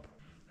on top.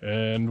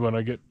 And when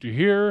I get to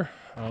here,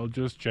 I'll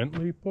just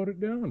gently put it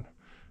down.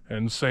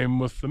 And same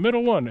with the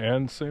middle one,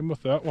 and same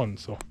with that one.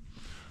 So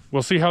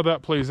we'll see how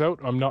that plays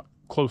out. I'm not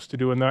close to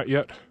doing that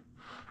yet.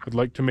 I'd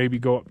like to maybe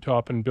go up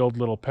top and build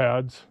little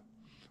pads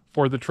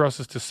for the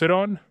trusses to sit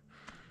on,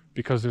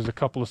 because there's a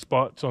couple of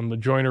spots on the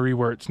joinery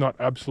where it's not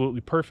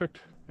absolutely perfect.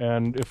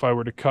 And if I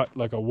were to cut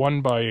like a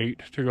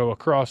 1x8 to go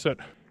across it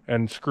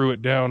and screw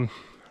it down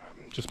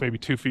just maybe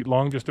 2 feet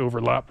long, just to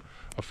overlap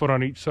a foot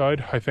on each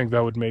side, I think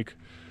that would make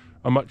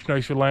a much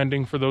nicer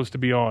landing for those to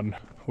be on.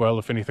 Well,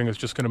 if anything, it's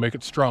just going to make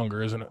it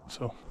stronger, isn't it?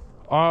 So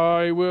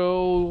I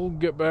will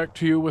get back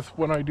to you with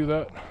when I do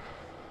that.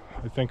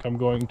 I think I'm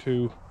going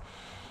to,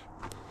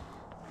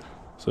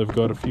 so I've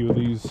got a few of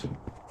these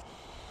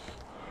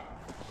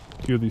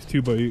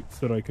 2x8s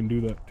that I can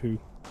do that too.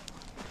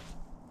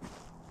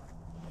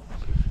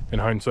 In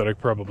hindsight, I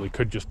probably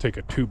could just take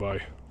a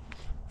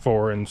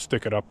 2x4 and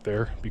stick it up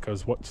there,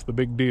 because what's the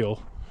big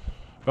deal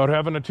about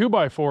having a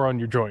 2x4 on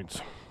your joints?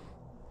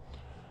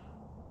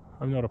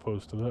 I'm not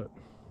opposed to that.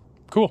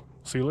 Cool.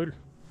 See you later.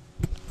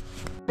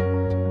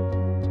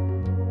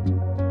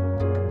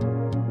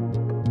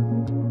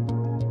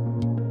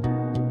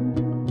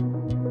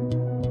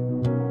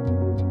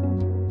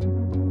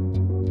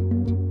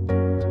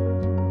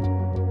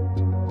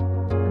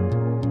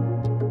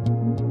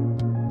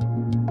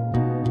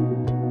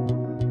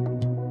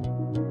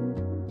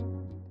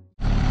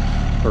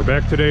 We're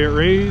back today at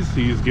Ray's.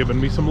 He's given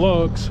me some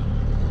logs.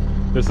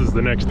 This is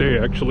the next day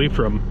actually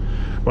from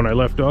when I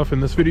left off in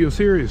this video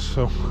series,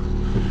 so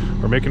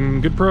we're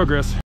making good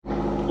progress.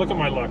 Look at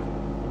my luck.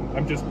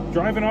 I'm just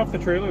driving off the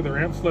trailer, the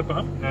ramp slip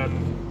up,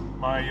 and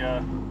my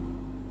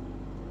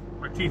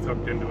teeth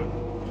hooked into it.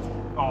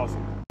 Just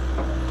awesome.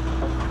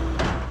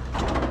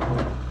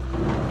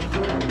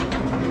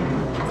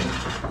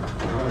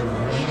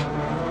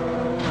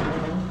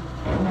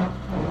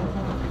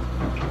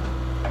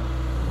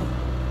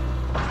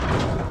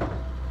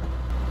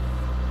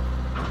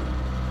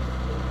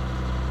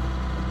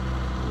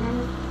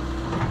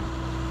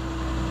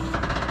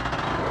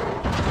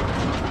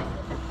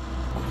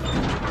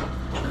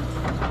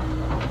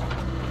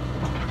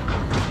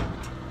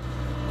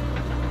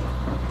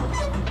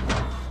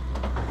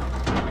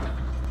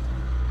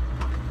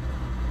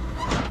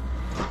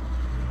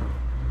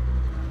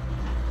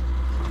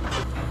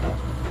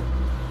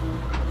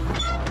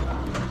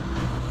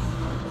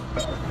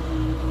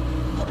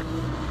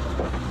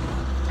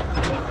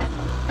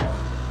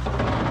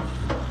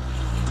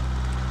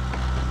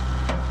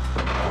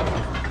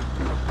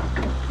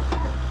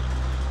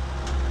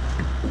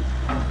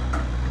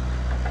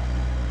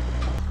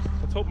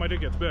 my day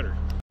gets better.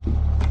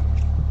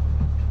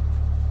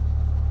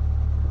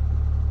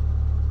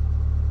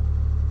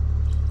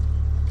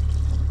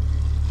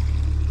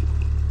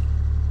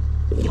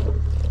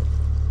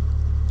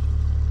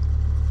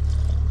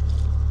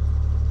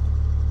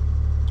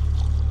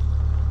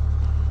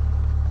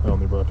 I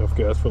only brought enough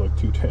gas for like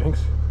 2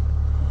 tanks.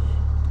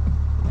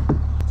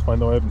 It's fine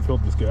though, I haven't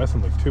filled this gas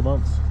in like 2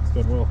 months. It's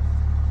done well.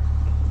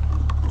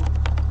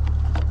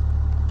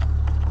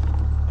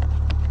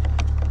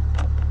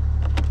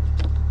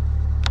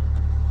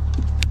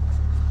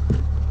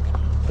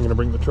 I'm gonna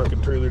bring the truck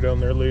and trailer down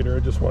there later. I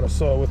just want a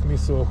saw with me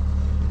so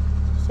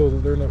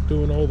that they're not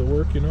doing all the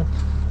work, you know.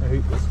 I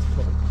hate this.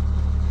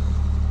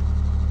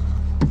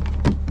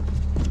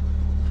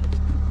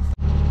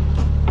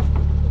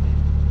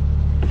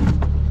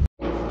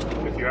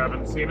 If you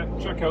haven't seen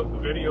it, check out the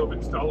video of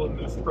installing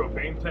this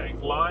propane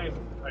tank line.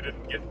 I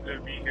didn't get to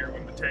be here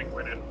when the tank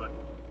went in, but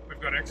we've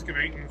got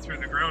excavating through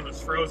the ground.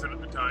 It's frozen at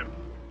the time.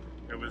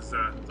 It was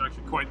it's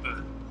actually quite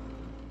the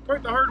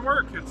hard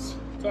work. It's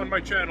on my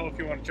channel if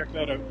you want to check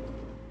that out.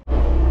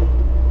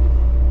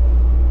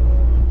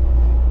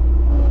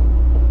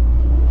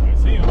 I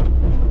see him.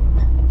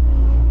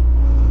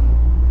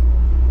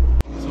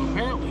 So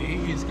apparently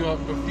he's got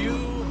a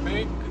few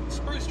big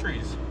spruce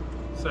trees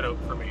set out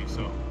for me,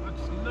 so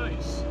that's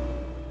nice.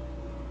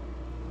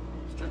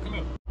 Let's check them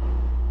out.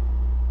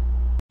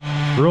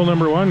 Rule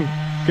number 1,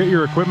 get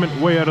your equipment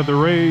way out of the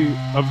way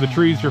of the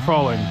trees you're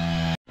falling.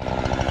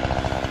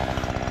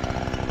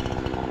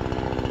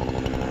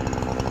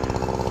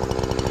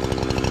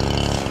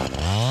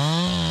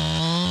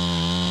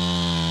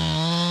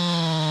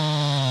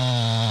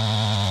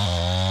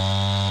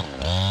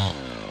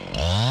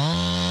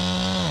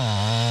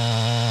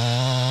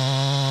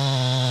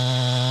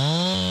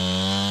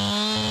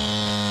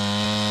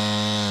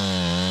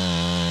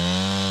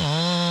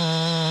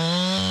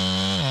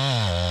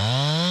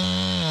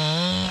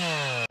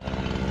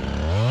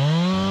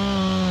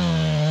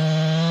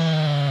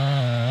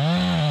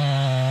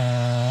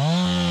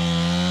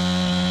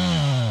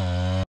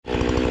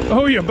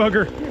 Oh, you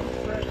bugger.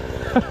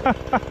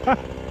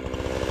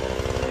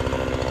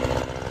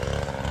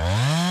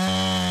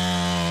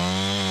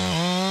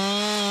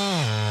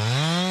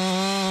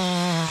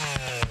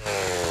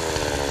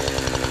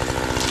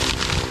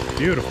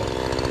 Beautiful.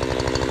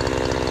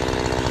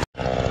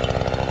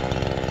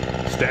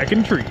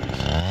 Stacking trees.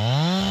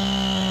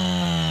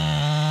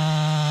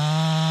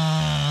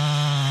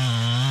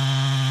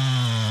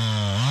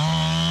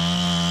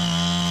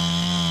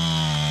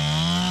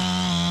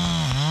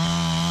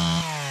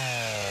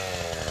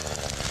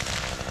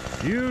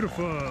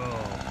 Beautiful.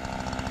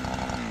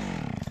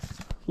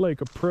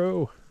 Like a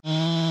pro.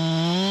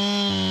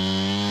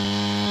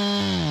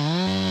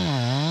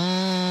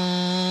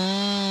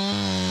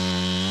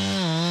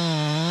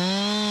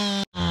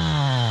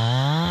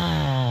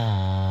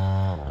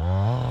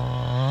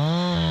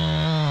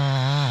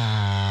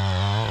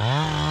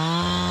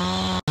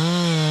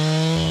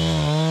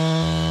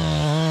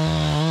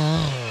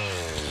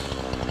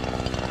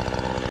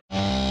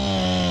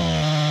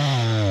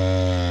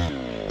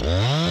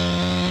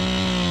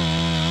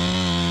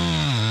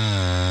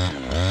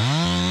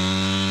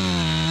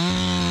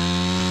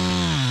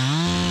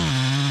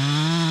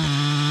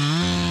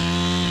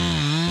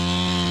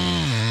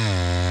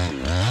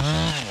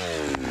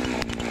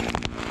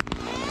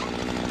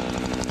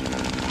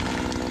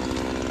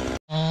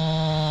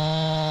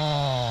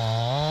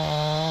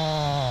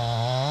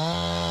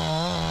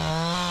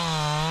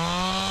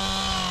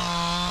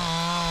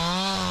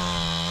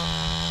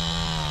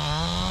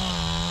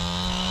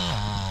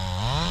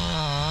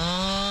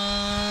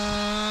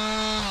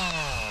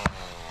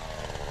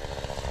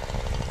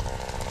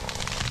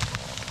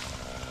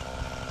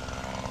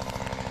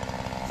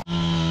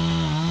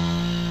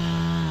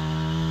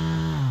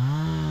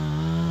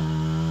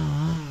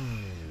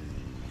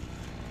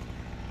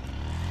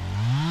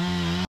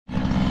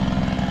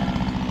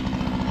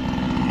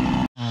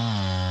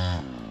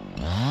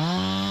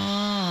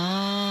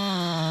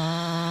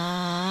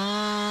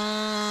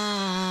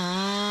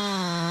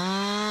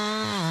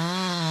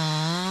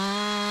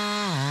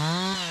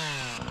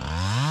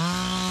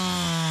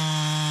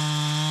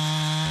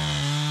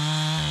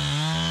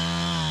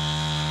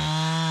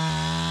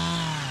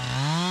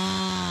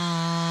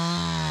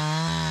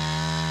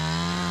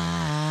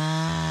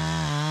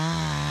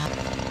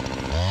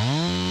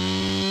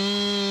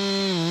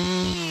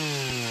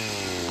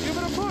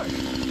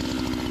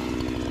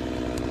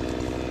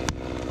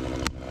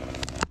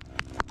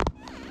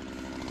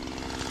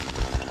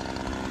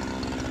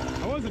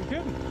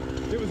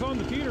 It was on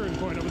the teetering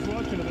point. I was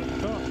watching it at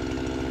the top.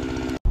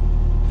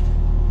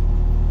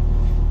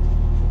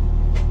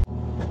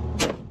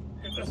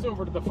 Get this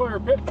over to the fire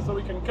pit so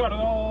we can cut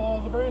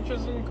all the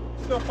branches and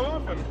stuff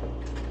off. And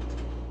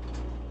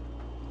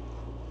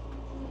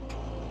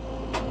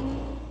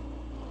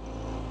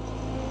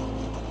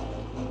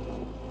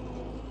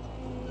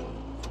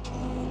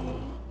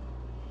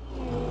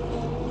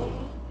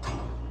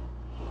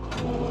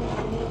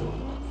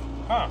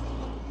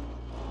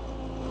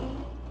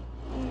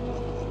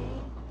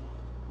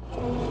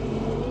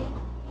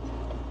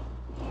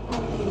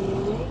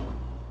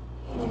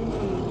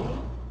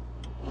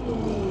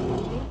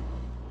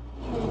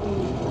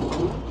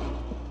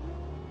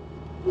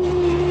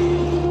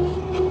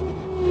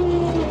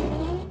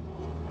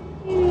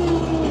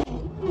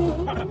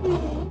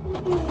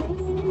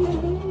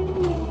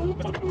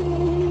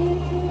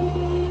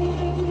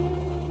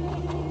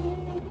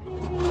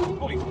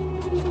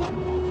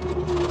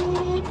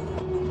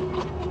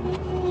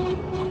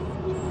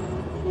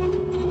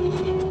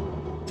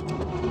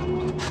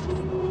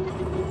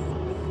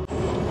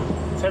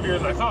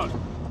I thought.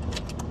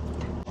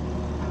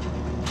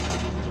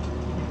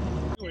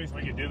 Two ways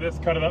we could do this: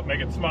 cut it up,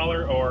 make it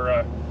smaller,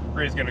 or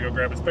Ray's gonna go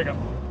grab his pickup.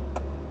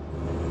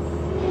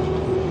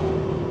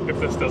 If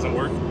this doesn't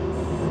work.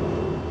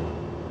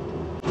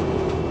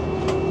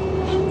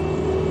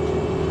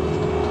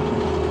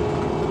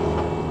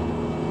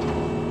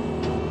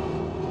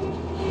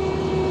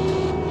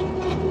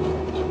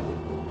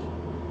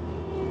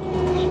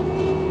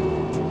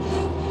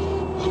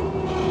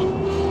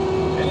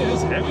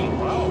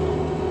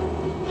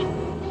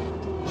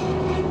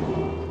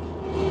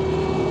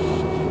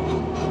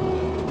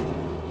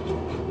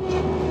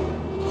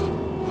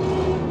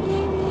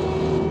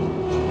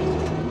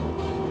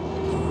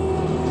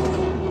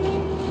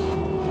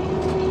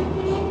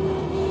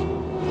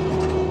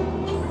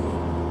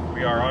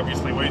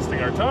 Obviously wasting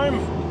our time.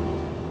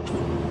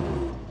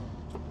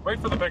 Wait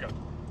for the pickup.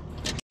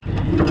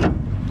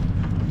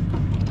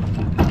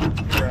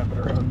 Wrap it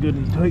around good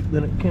and tight,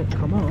 then it can't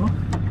come off.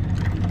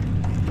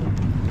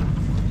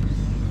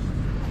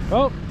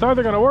 Well, it's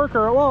either going to work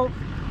or it won't.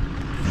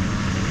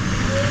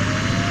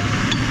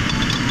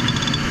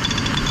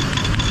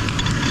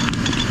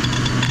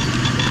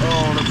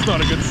 Oh, that's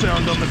not a good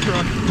sound on the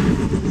truck.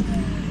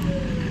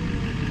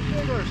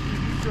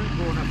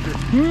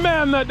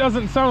 Man, that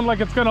doesn't sound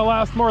like it's going to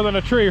last more than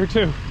a tree or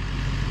two.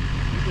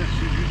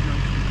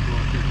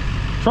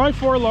 Try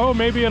 4 low,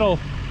 maybe it'll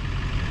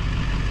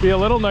be a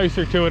little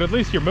nicer to it. At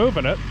least you're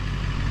moving it.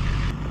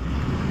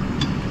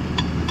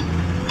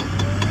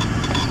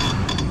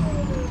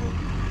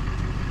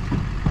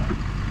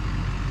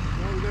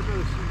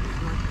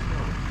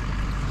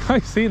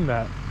 I've seen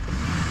that.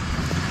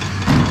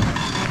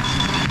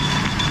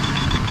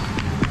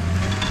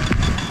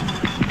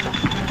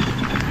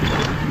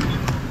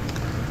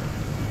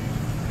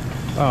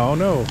 Oh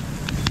no.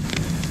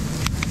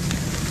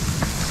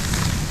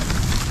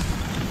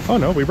 Oh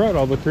no, we brought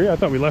all the tree. I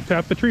thought we left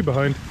half the tree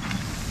behind.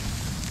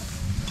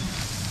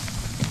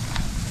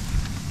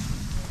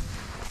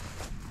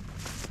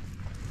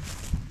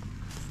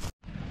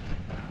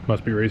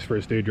 Must be Ray's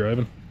first day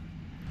driving.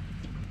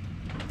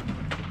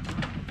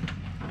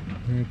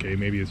 Okay,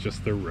 maybe it's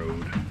just the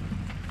road.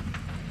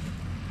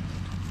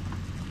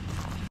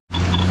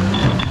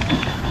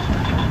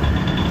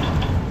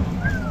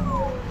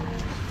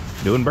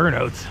 Doing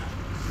burnouts.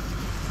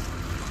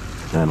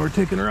 And we're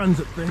taking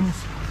runs at things.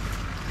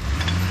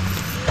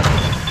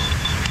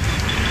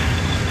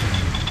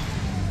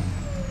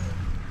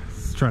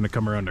 It's trying to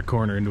come around a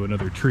corner into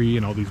another tree,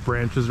 and all these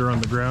branches are on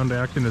the ground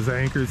acting as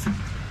anchors.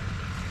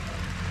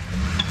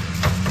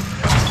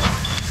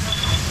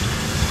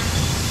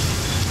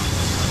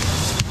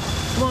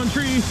 Come on,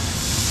 tree.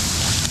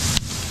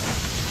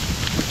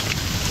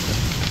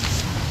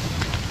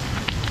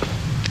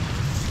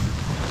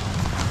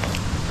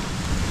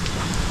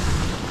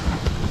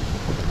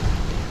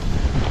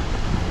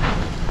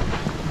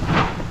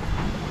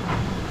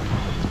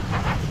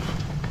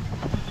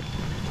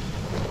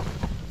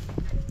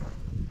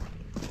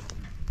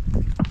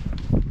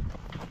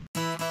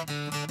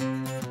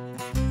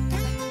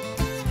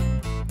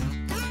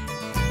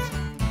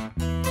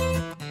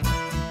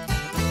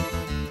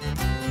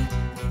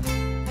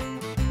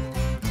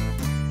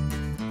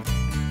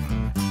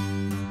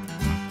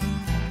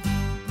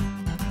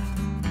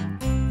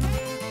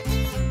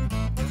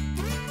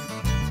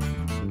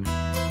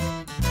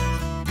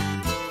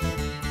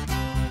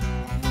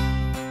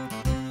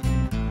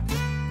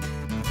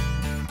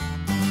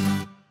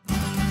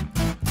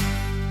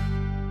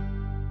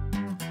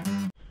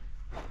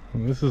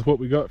 And this is what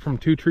we got from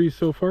 2 trees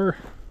so far.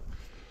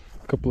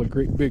 A couple of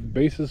great big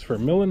bases for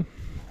milling,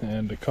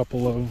 and a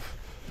couple of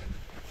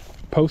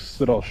posts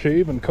that I'll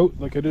shave and coat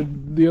like I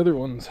did the other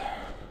ones.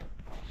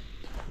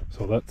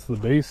 So that's the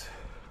base.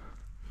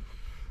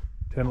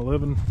 10,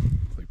 11,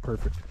 like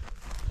perfect.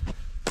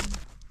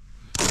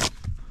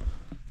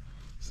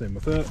 Same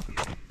with that.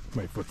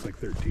 My foot's like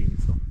 13.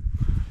 So.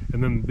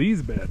 And then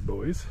these bad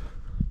boys.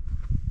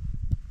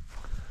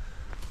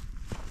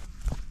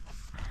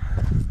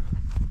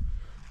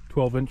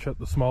 "12" at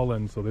the small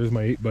end, so there's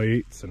my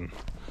 8x8s and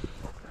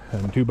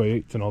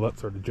 2x8s and all that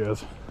sort of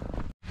jazz.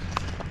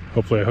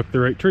 Hopefully I hooked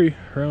the right tree.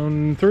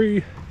 Round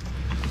 3.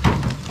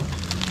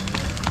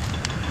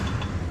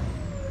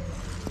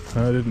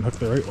 I didn't hook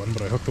the right one,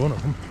 but I hooked one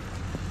of them.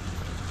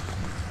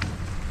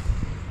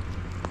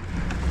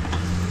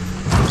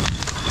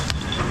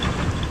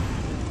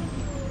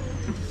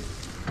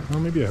 Well,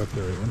 maybe I hooked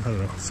the right one. I don't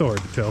know. It's so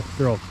hard to tell.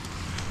 They're all...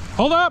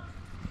 Hold up!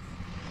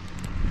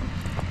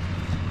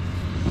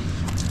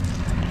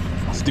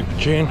 Stupid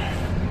chain.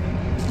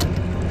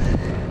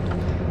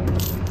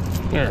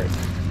 Alright.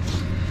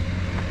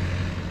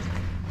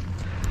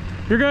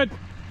 You're good.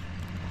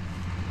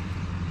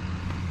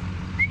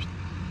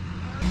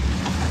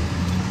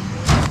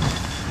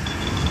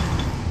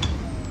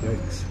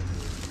 Yikes.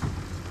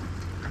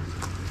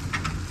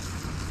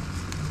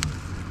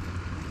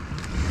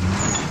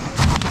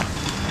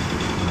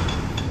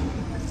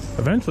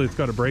 Eventually it's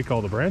got to break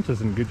all the branches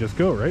and just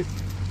go, right?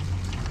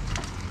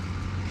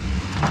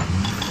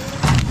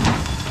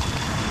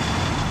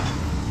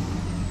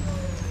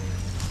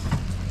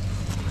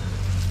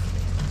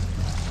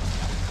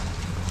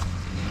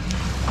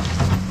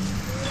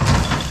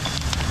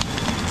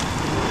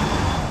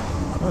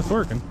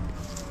 working.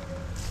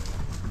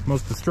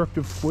 Most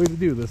destructive way to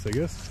do this, I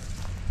guess.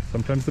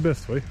 Sometimes the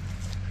best way.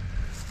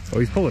 Oh,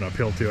 he's pulling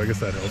uphill too. I guess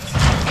that helps.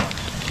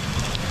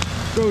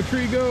 Go,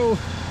 tree, go!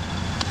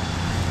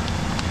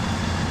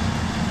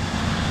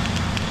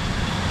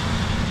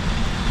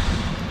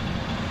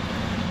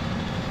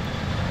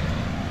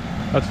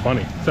 That's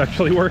funny. It's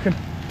actually working.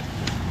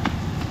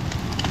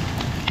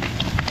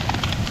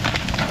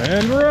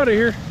 And we're out of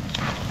here.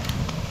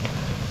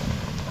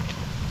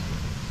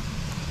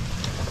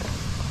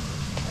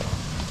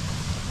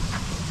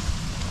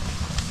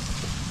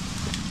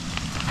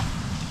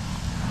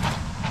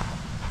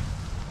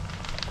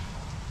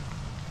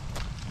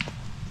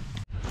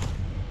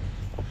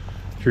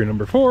 Tree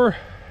number 4.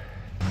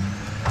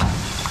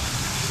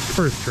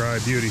 First try,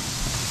 beauty.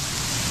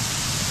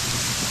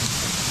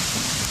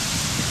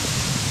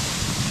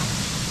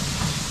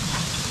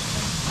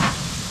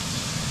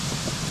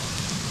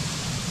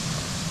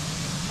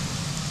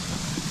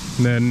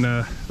 And then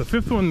the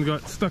 5th one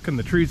got stuck in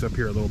the trees up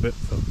here a little bit,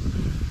 so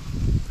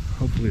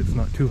hopefully it's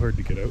not too hard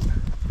to get out.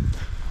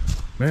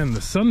 Man,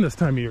 the sun this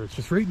time of year is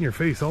just right in your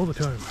face all the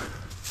time.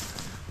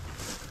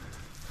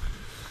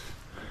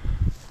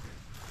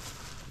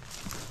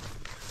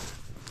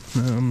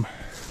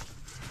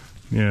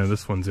 Yeah,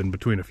 this one's in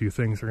between a few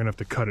things. We're gonna have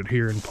to cut it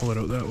here and pull it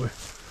out that way.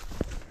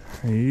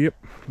 Yep,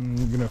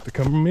 I'm gonna have to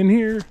come in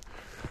here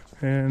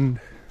and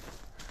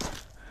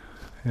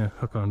yeah,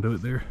 hook onto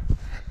it there.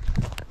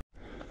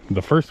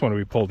 The first one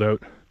we pulled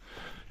out,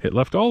 it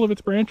left all of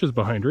its branches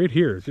behind right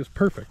here. It's just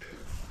perfect.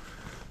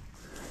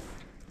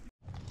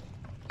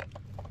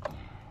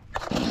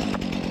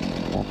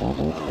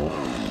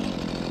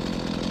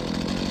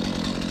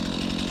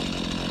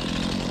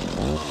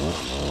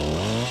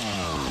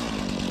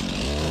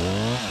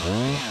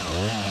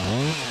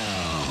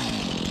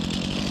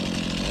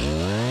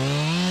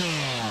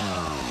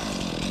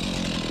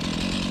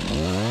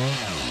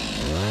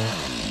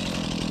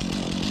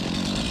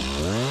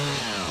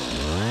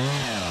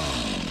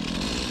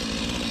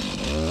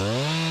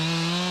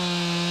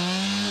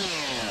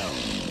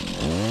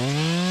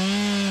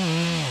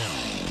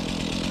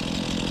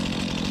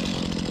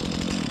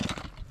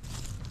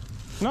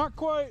 Not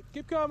quite.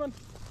 Keep coming.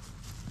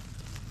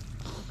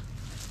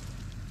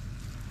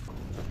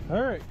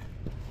 All right.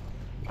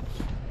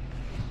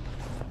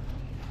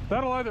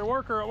 That'll either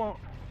work or it won't.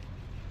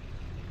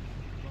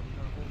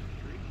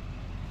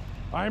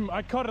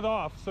 I cut it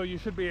off, so you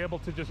should be able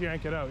to just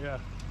yank it out, yeah.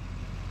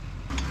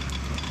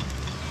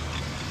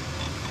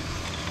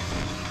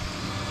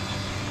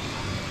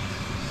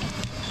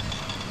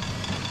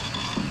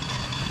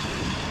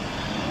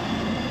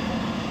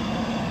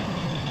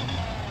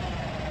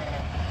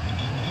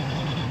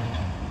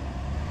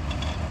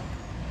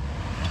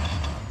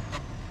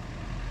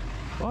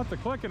 Lots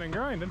of clicking and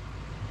grinding.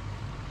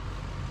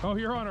 Oh,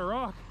 you're on a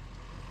rock.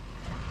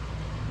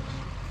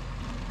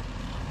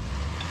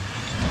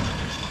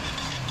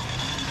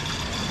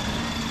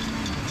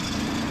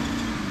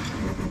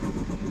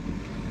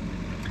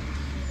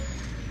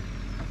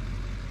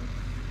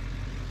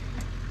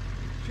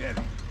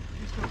 Chevy,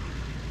 let's go.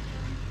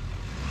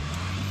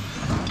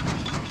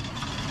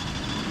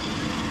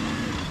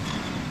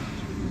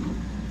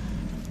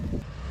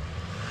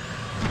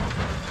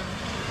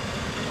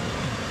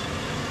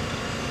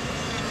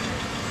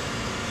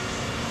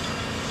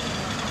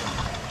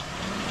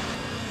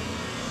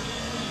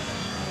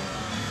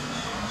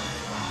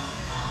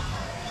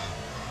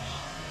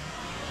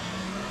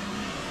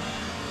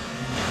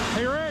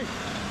 Hey Ray,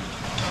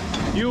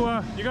 you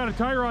got a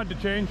tie rod to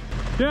change.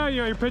 Yeah,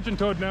 you're pigeon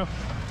toed now.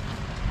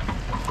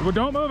 Well,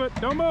 don't move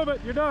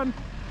it, you're done.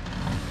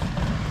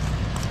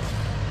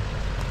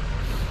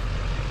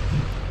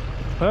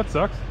 That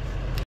sucks.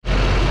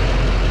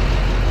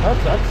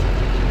 That sucks.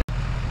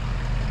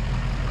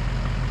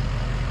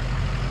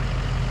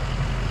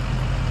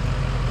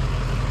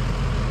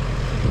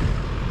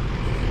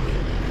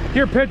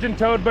 You're pigeon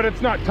toed, but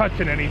it's not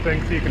touching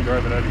anything, so you can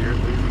drive it out of here.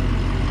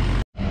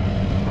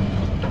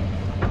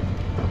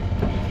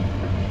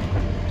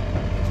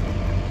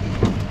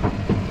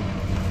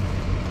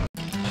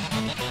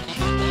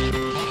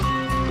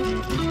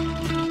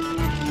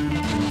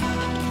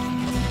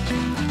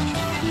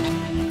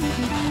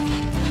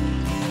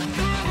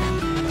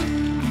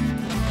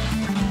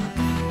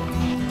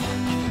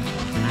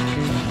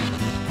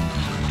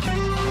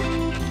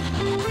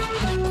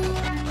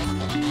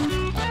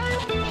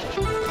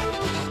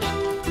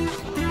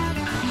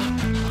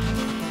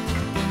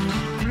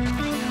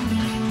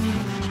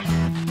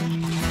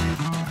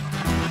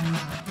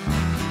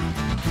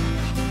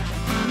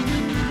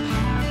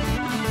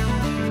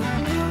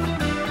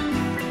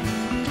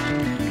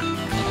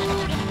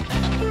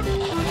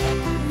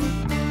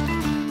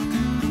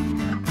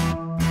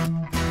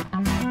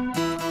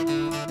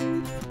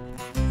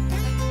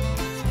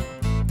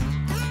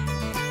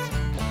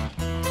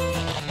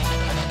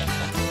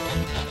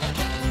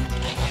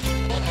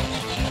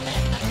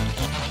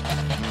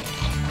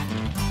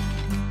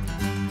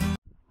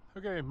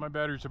 Okay, my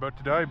battery's about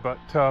to die, but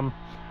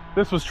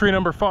this was tree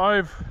number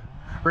 5.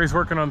 Ray's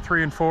working on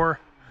 3 and 4.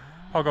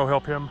 I'll go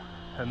help him,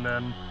 and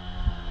then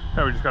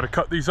yeah, we just got to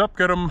cut these up,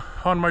 get them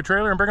on my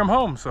trailer, and bring them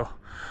home. So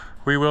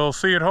we will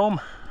see you at home,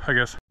 I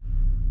guess.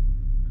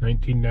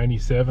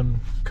 1997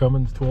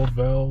 Cummins 12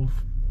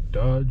 valve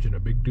Dodge and a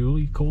big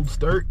dually cold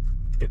start.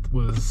 It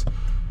was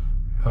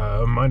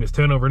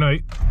 -10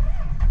 overnight.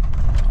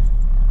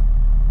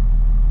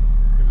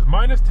 It was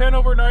 -10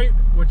 overnight,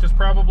 which is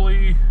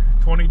probably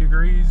 20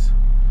 degrees,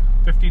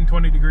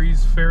 15-20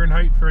 degrees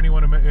Fahrenheit for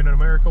anyone in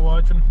America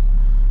watching.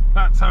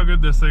 That's how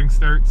good this thing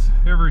starts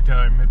every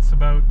time. It's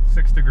about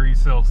 6 degrees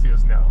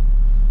Celsius now.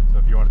 So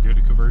if you want to do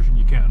the conversion,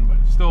 you can, but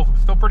it's still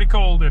pretty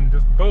cold, and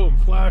just boom,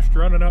 flashed,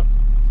 running up,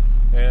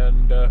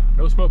 and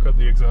no smoke out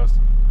the exhaust.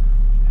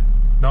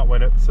 Not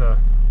when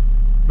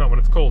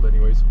it's cold,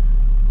 anyways.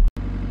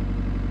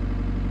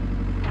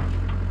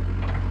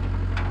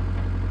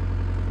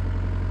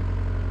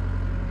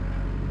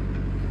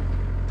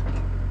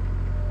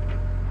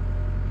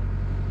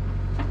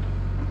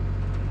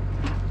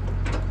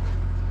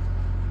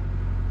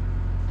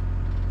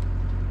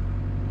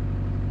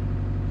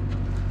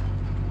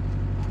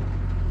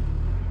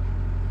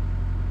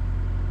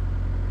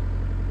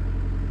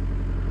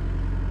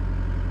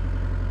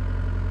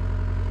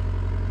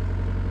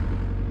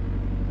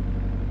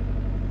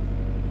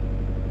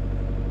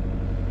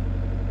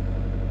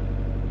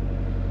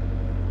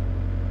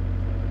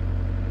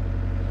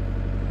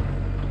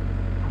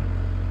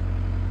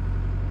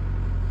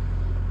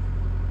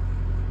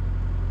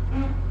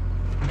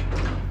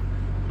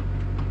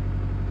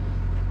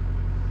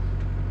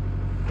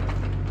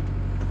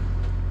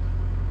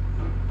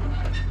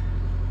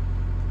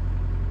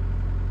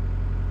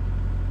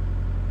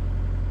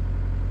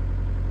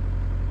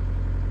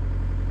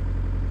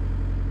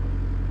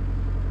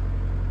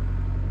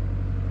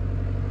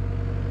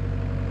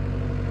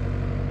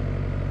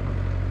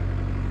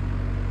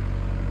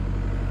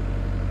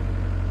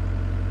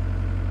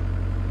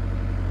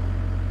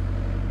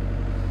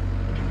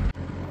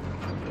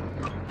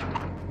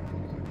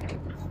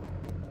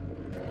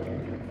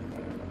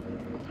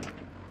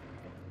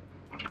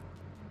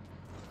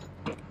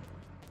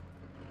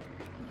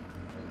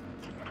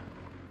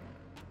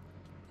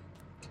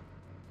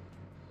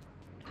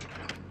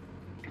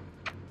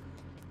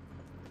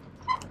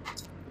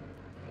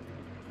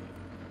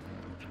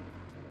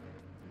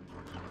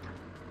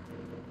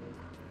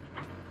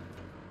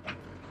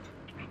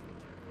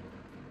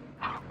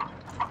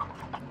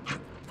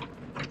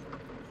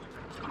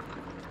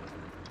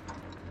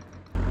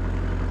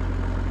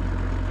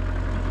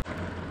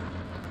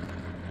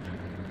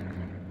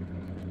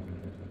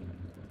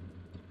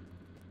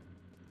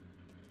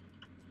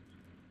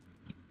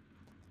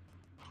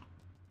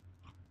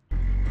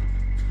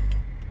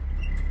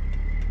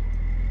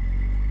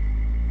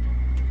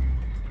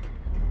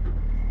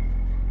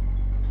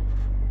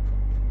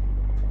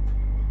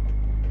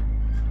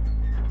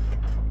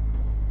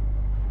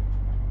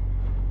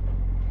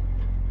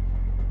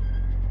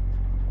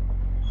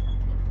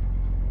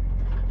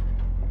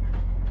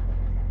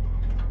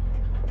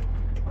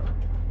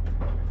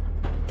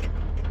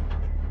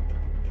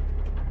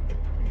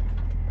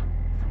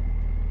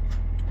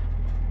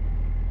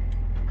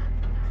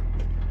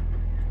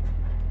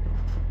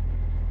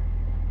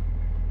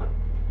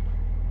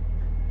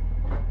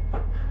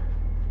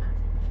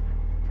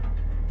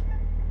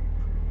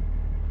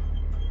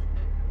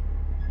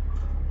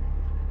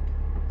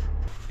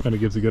 Kind of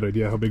gives a good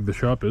idea how big the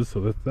shop is.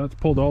 So that's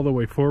pulled all the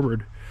way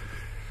forward.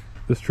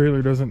 This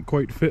trailer doesn't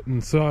quite fit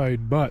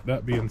inside, but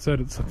that being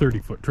said, it's a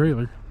 30-foot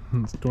trailer.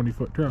 It's a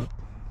 20-foot truck.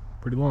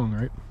 Pretty long,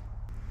 right?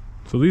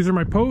 So these are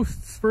my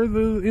posts for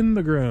the in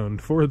the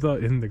ground.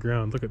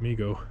 Look at me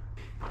go.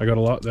 I got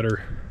a lot that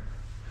are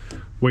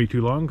way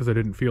too long because I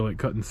didn't feel like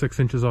cutting 6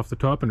 inches off the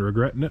top and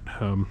regretting it.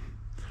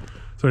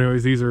 So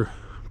anyways, these are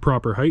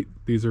proper height.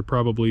 These are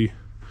probably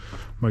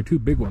my 2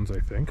 big ones, I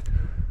think.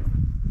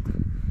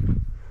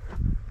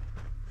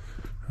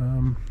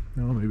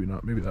 No, maybe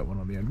not. Maybe that one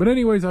on the end. But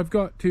anyways, I've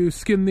got to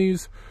skin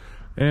these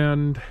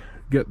and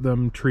get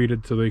them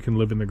treated so they can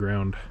live in the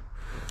ground.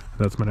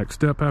 That's my next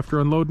step after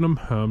unloading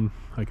them.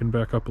 I can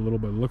back up a little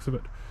by the looks of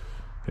it.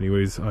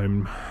 Anyways,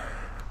 I'm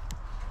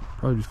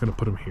probably just going to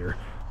put them here.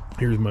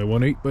 Here's my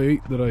 1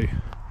 8x8 that I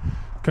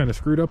kind of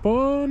screwed up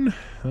on.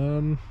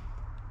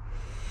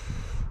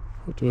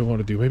 What do I want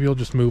to do? Maybe I'll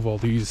just move all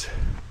these.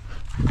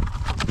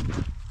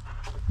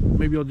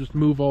 Maybe I'll just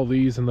move all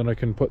these, and then I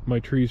can put my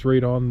trees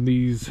right on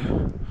these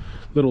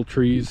little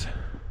trees.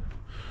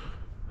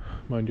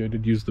 Mind you, I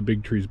did use the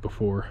big trees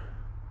before.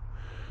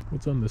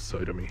 What's on this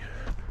side of me?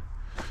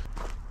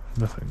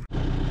 Nothing.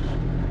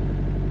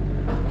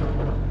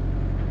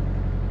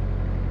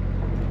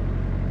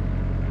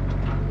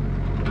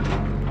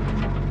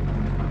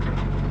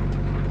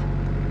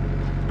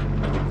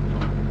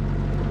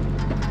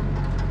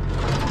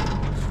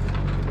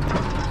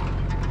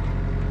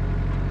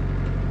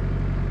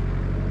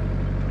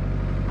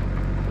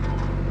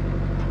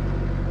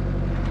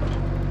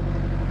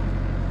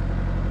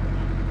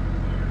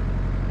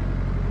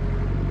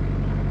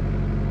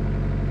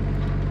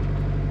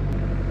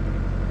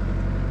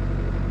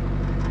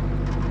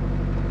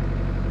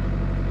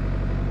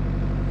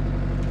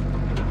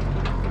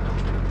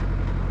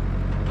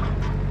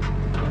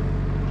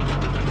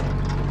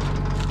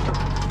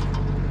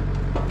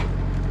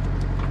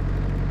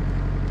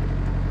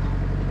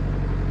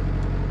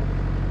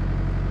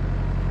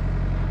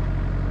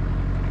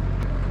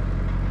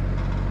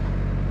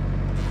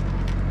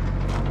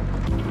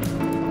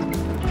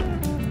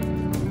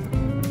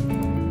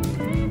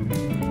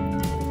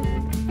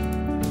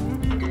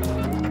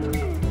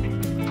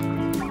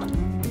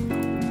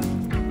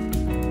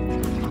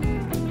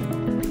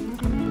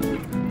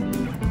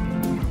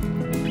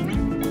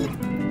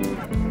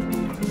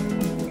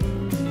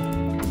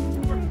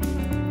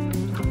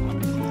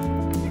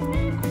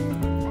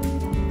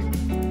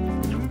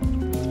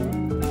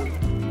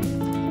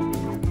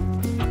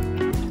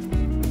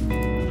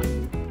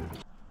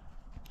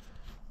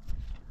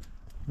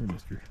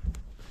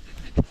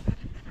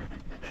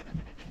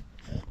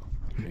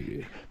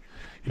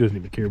 doesn't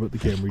even care about the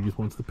camera, he just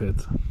wants the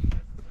pets.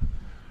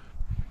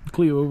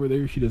 Cleo over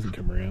there, she doesn't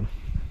come around.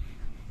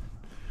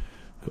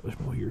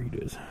 Cosmo here, he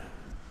does.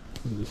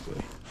 Look at this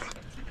guy.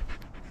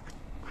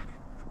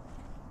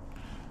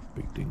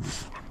 Big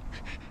things.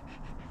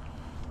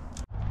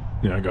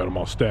 Yeah, I got them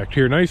all stacked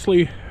here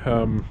nicely.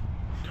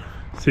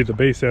 See, the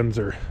base ends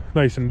are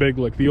nice and big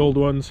like the old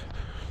ones.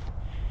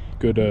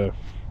 Good,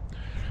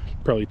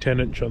 probably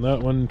 10-inch on that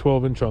one,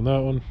 12-inch on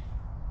that one.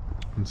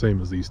 And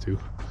same as these two.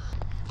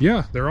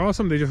 Yeah, they're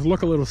awesome. They just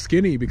look a little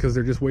skinny because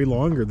they're just way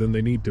longer than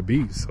they need to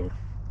be. So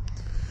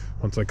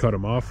once I cut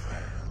them off,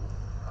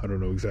 I don't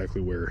know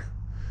exactly where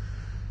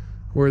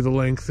the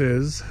length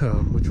is.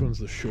 Which one's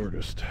the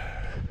shortest?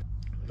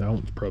 That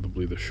one's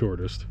probably the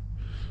shortest.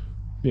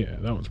 Yeah,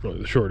 that one's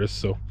probably the shortest.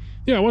 So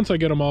yeah, once I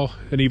get them all,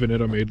 and even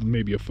it I made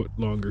maybe a foot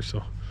longer.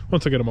 So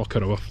once I get them all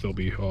cut off, they'll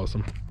be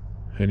awesome.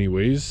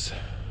 Anyways,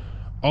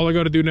 all I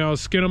got to do now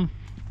is skin them.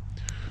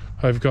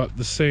 I've got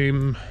the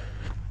same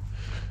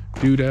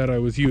doodad I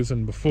was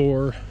using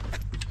before.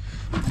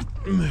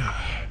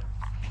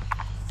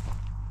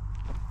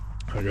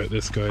 I got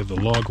this guy, the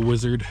Log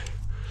Wizard.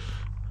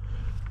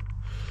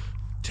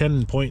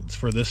 10 points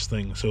for this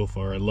thing so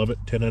far. I love it.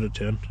 10 out of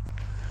 10.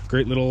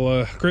 Great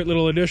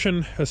little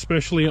addition,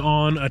 especially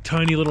on a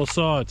tiny little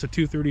saw. It's a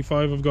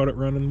 235 I've got it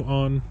running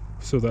on,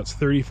 so that's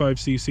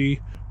 35cc.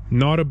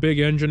 Not a big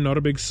engine, not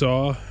a big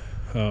saw.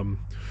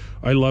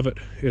 I love it.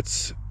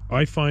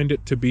 I find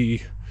it to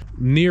be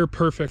near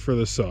perfect for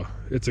this saw.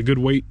 It's a good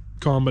weight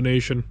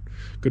combination,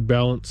 good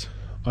balance.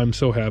 I'm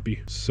so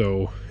happy.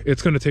 So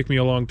it's going to take me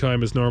a long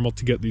time as normal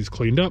to get these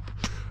cleaned up.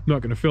 I'm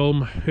not going to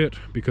film it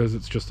because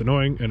it's just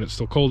annoying and it's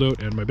still cold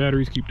out and my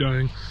batteries keep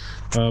dying.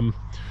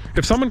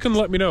 If someone can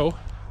let me know,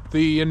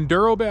 the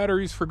Enduro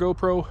batteries for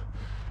GoPro,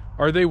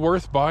 are they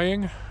worth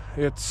buying?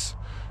 It's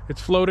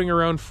floating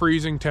around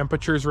freezing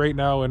temperatures right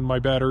now, and my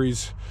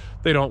batteries,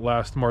 they don't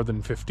last more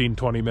than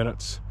 15-20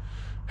 minutes.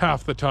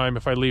 Half the time,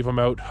 if I leave them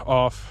out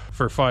off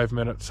for 5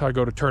 minutes, I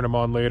go to turn them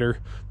on later,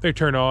 they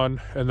turn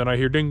on, and then I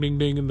hear ding ding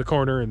ding in the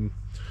corner, and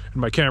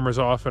my camera's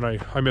off, and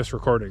I miss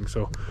recording.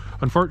 So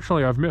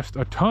unfortunately I've missed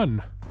a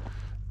ton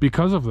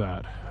because of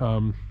that,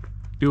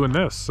 doing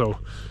this. So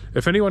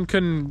if anyone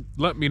can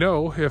let me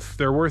know if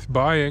they're worth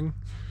buying,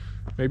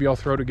 maybe I'll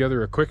throw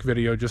together a quick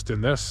video just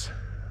in this,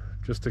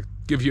 just to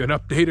give you an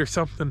update or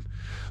something,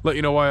 let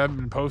you know why I haven't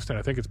been posting.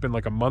 I think it's been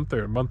like a month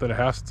or a month and a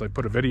half since I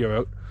put a video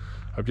out.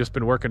 I've just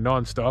been working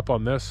non-stop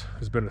on this.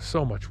 There's been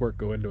so much work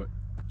go into it.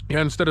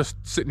 Yeah, instead of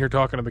sitting here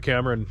talking to the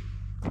camera and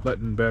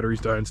letting batteries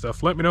die and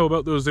stuff, let me know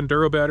about those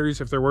Enduro batteries,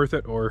 if they're worth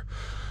it. Or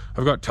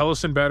I've got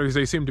Tellison batteries.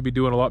 They seem to be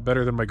doing a lot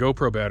better than my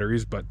GoPro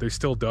batteries, but they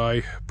still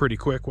die pretty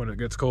quick when it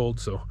gets cold.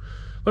 So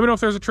let me know if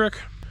there's a trick.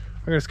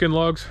 I'm gonna skin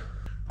logs.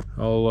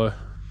 I'll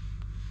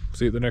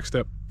see you at the next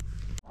step.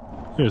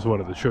 I just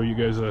wanted to show you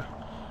guys a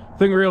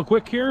thing real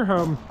quick here.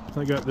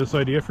 I got this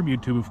idea from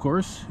YouTube, of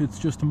course. It's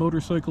just a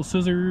motorcycle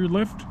scissor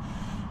lift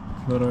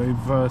that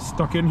I've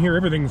stuck in here.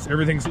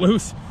 Everything's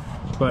loose,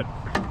 but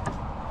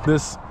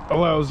this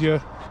allows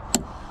you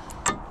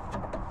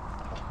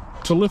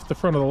to lift the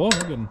front of the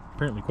log, and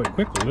apparently quite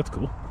quickly. That's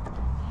cool.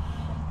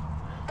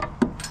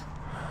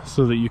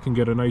 So that you can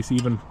get a nice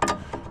even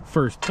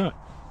first cut.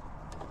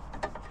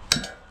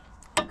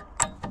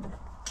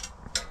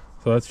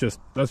 So that's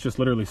just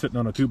literally sitting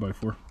on a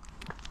 2x4.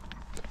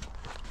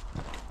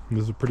 And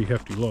this is a pretty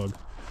hefty log.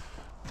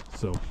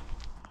 So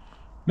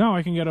now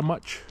I can get a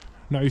much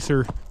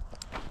nicer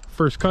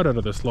first cut out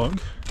of this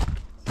log,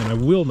 and I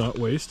will not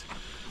waste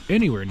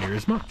anywhere near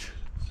as much.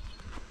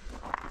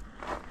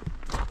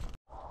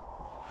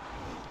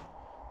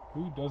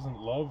 Who doesn't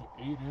love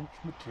 8-inch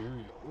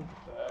material? Look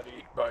at that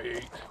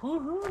 8x8.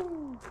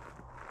 Woohoo!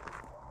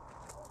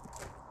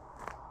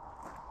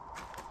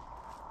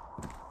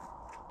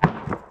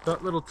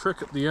 That little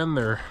trick at the end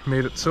there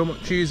made it so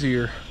much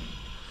easier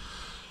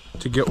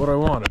to get what I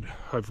wanted.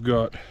 I've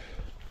got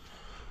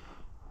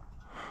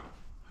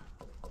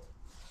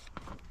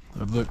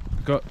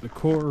the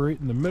core right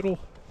in the middle,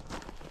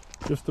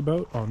 just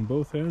about on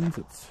both ends.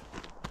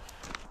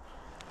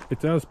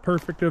 It's as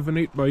perfect of an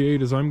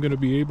 8x8 as I'm going to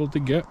be able to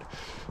get.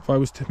 If I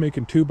was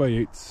making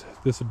 2x8s,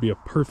 this would be a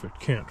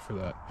perfect cant for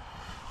that,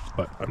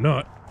 but I'm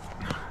not.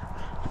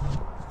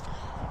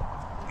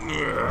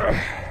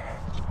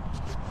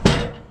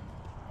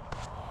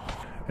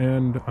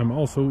 And I'm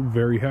also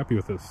very happy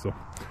with this. So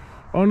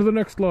on to the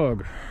next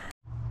log.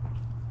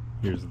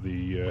 Here's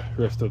the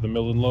rest of the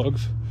milling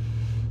logs.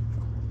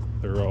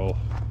 They're all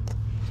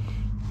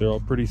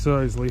pretty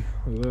sizely.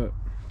 Look at that.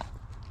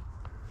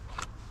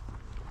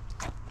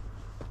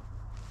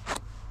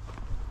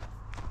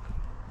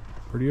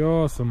 Pretty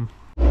awesome.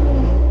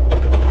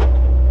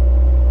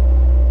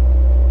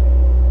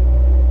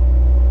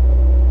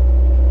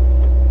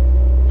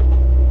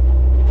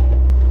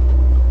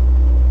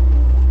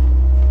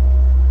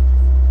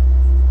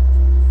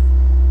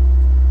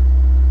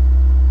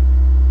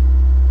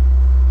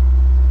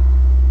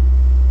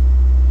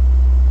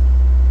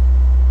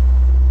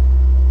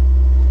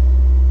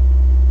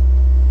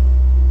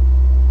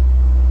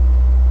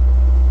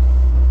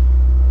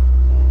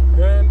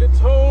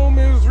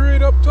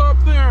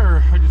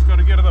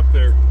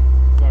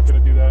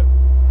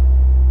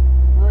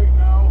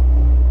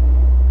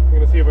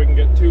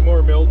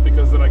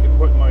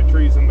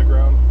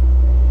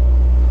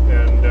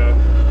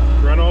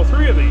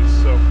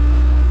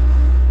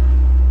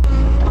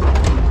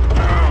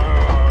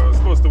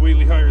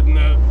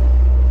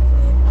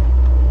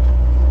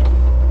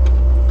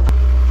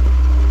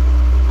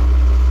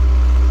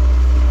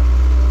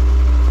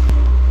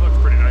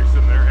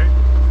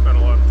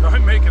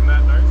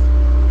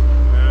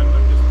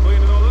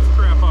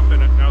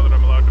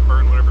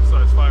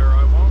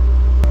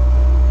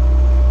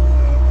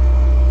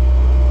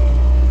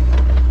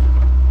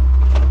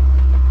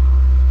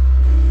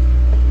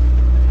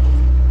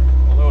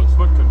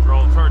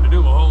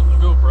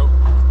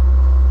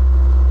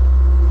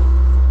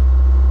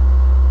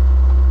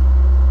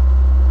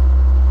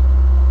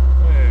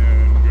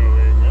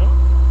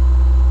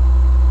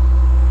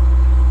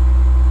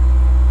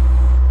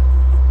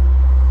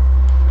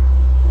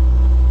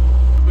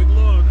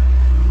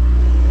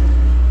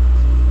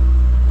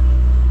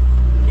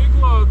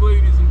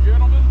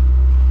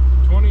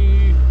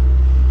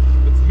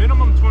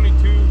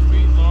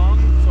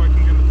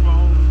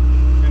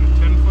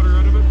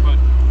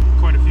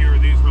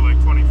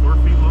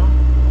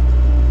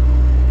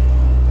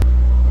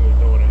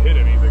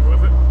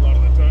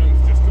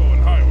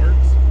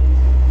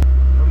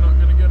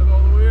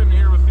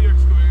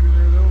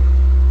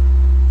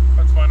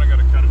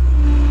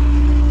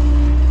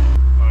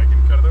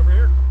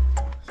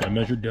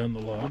 measured down the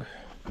log.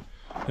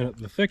 And at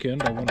the thick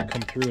end, I want to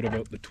come through at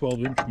about the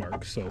 12-inch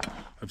mark. So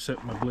I've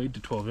set my blade to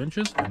 12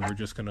 inches, and we're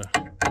just going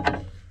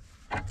to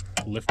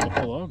lift up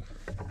the log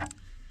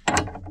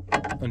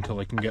until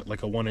I can get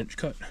like a 1-inch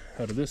cut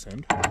out of this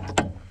end.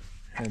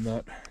 And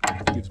that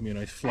gives me a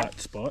nice flat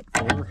spot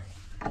for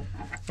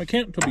my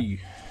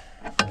canopy.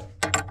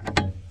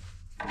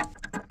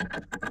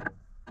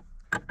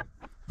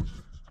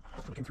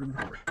 Looking through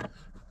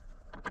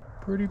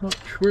pretty much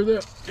where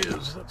that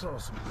is. That's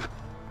awesome.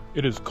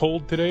 It is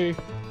cold today.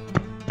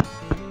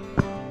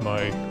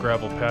 My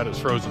gravel pad is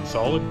frozen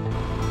solid.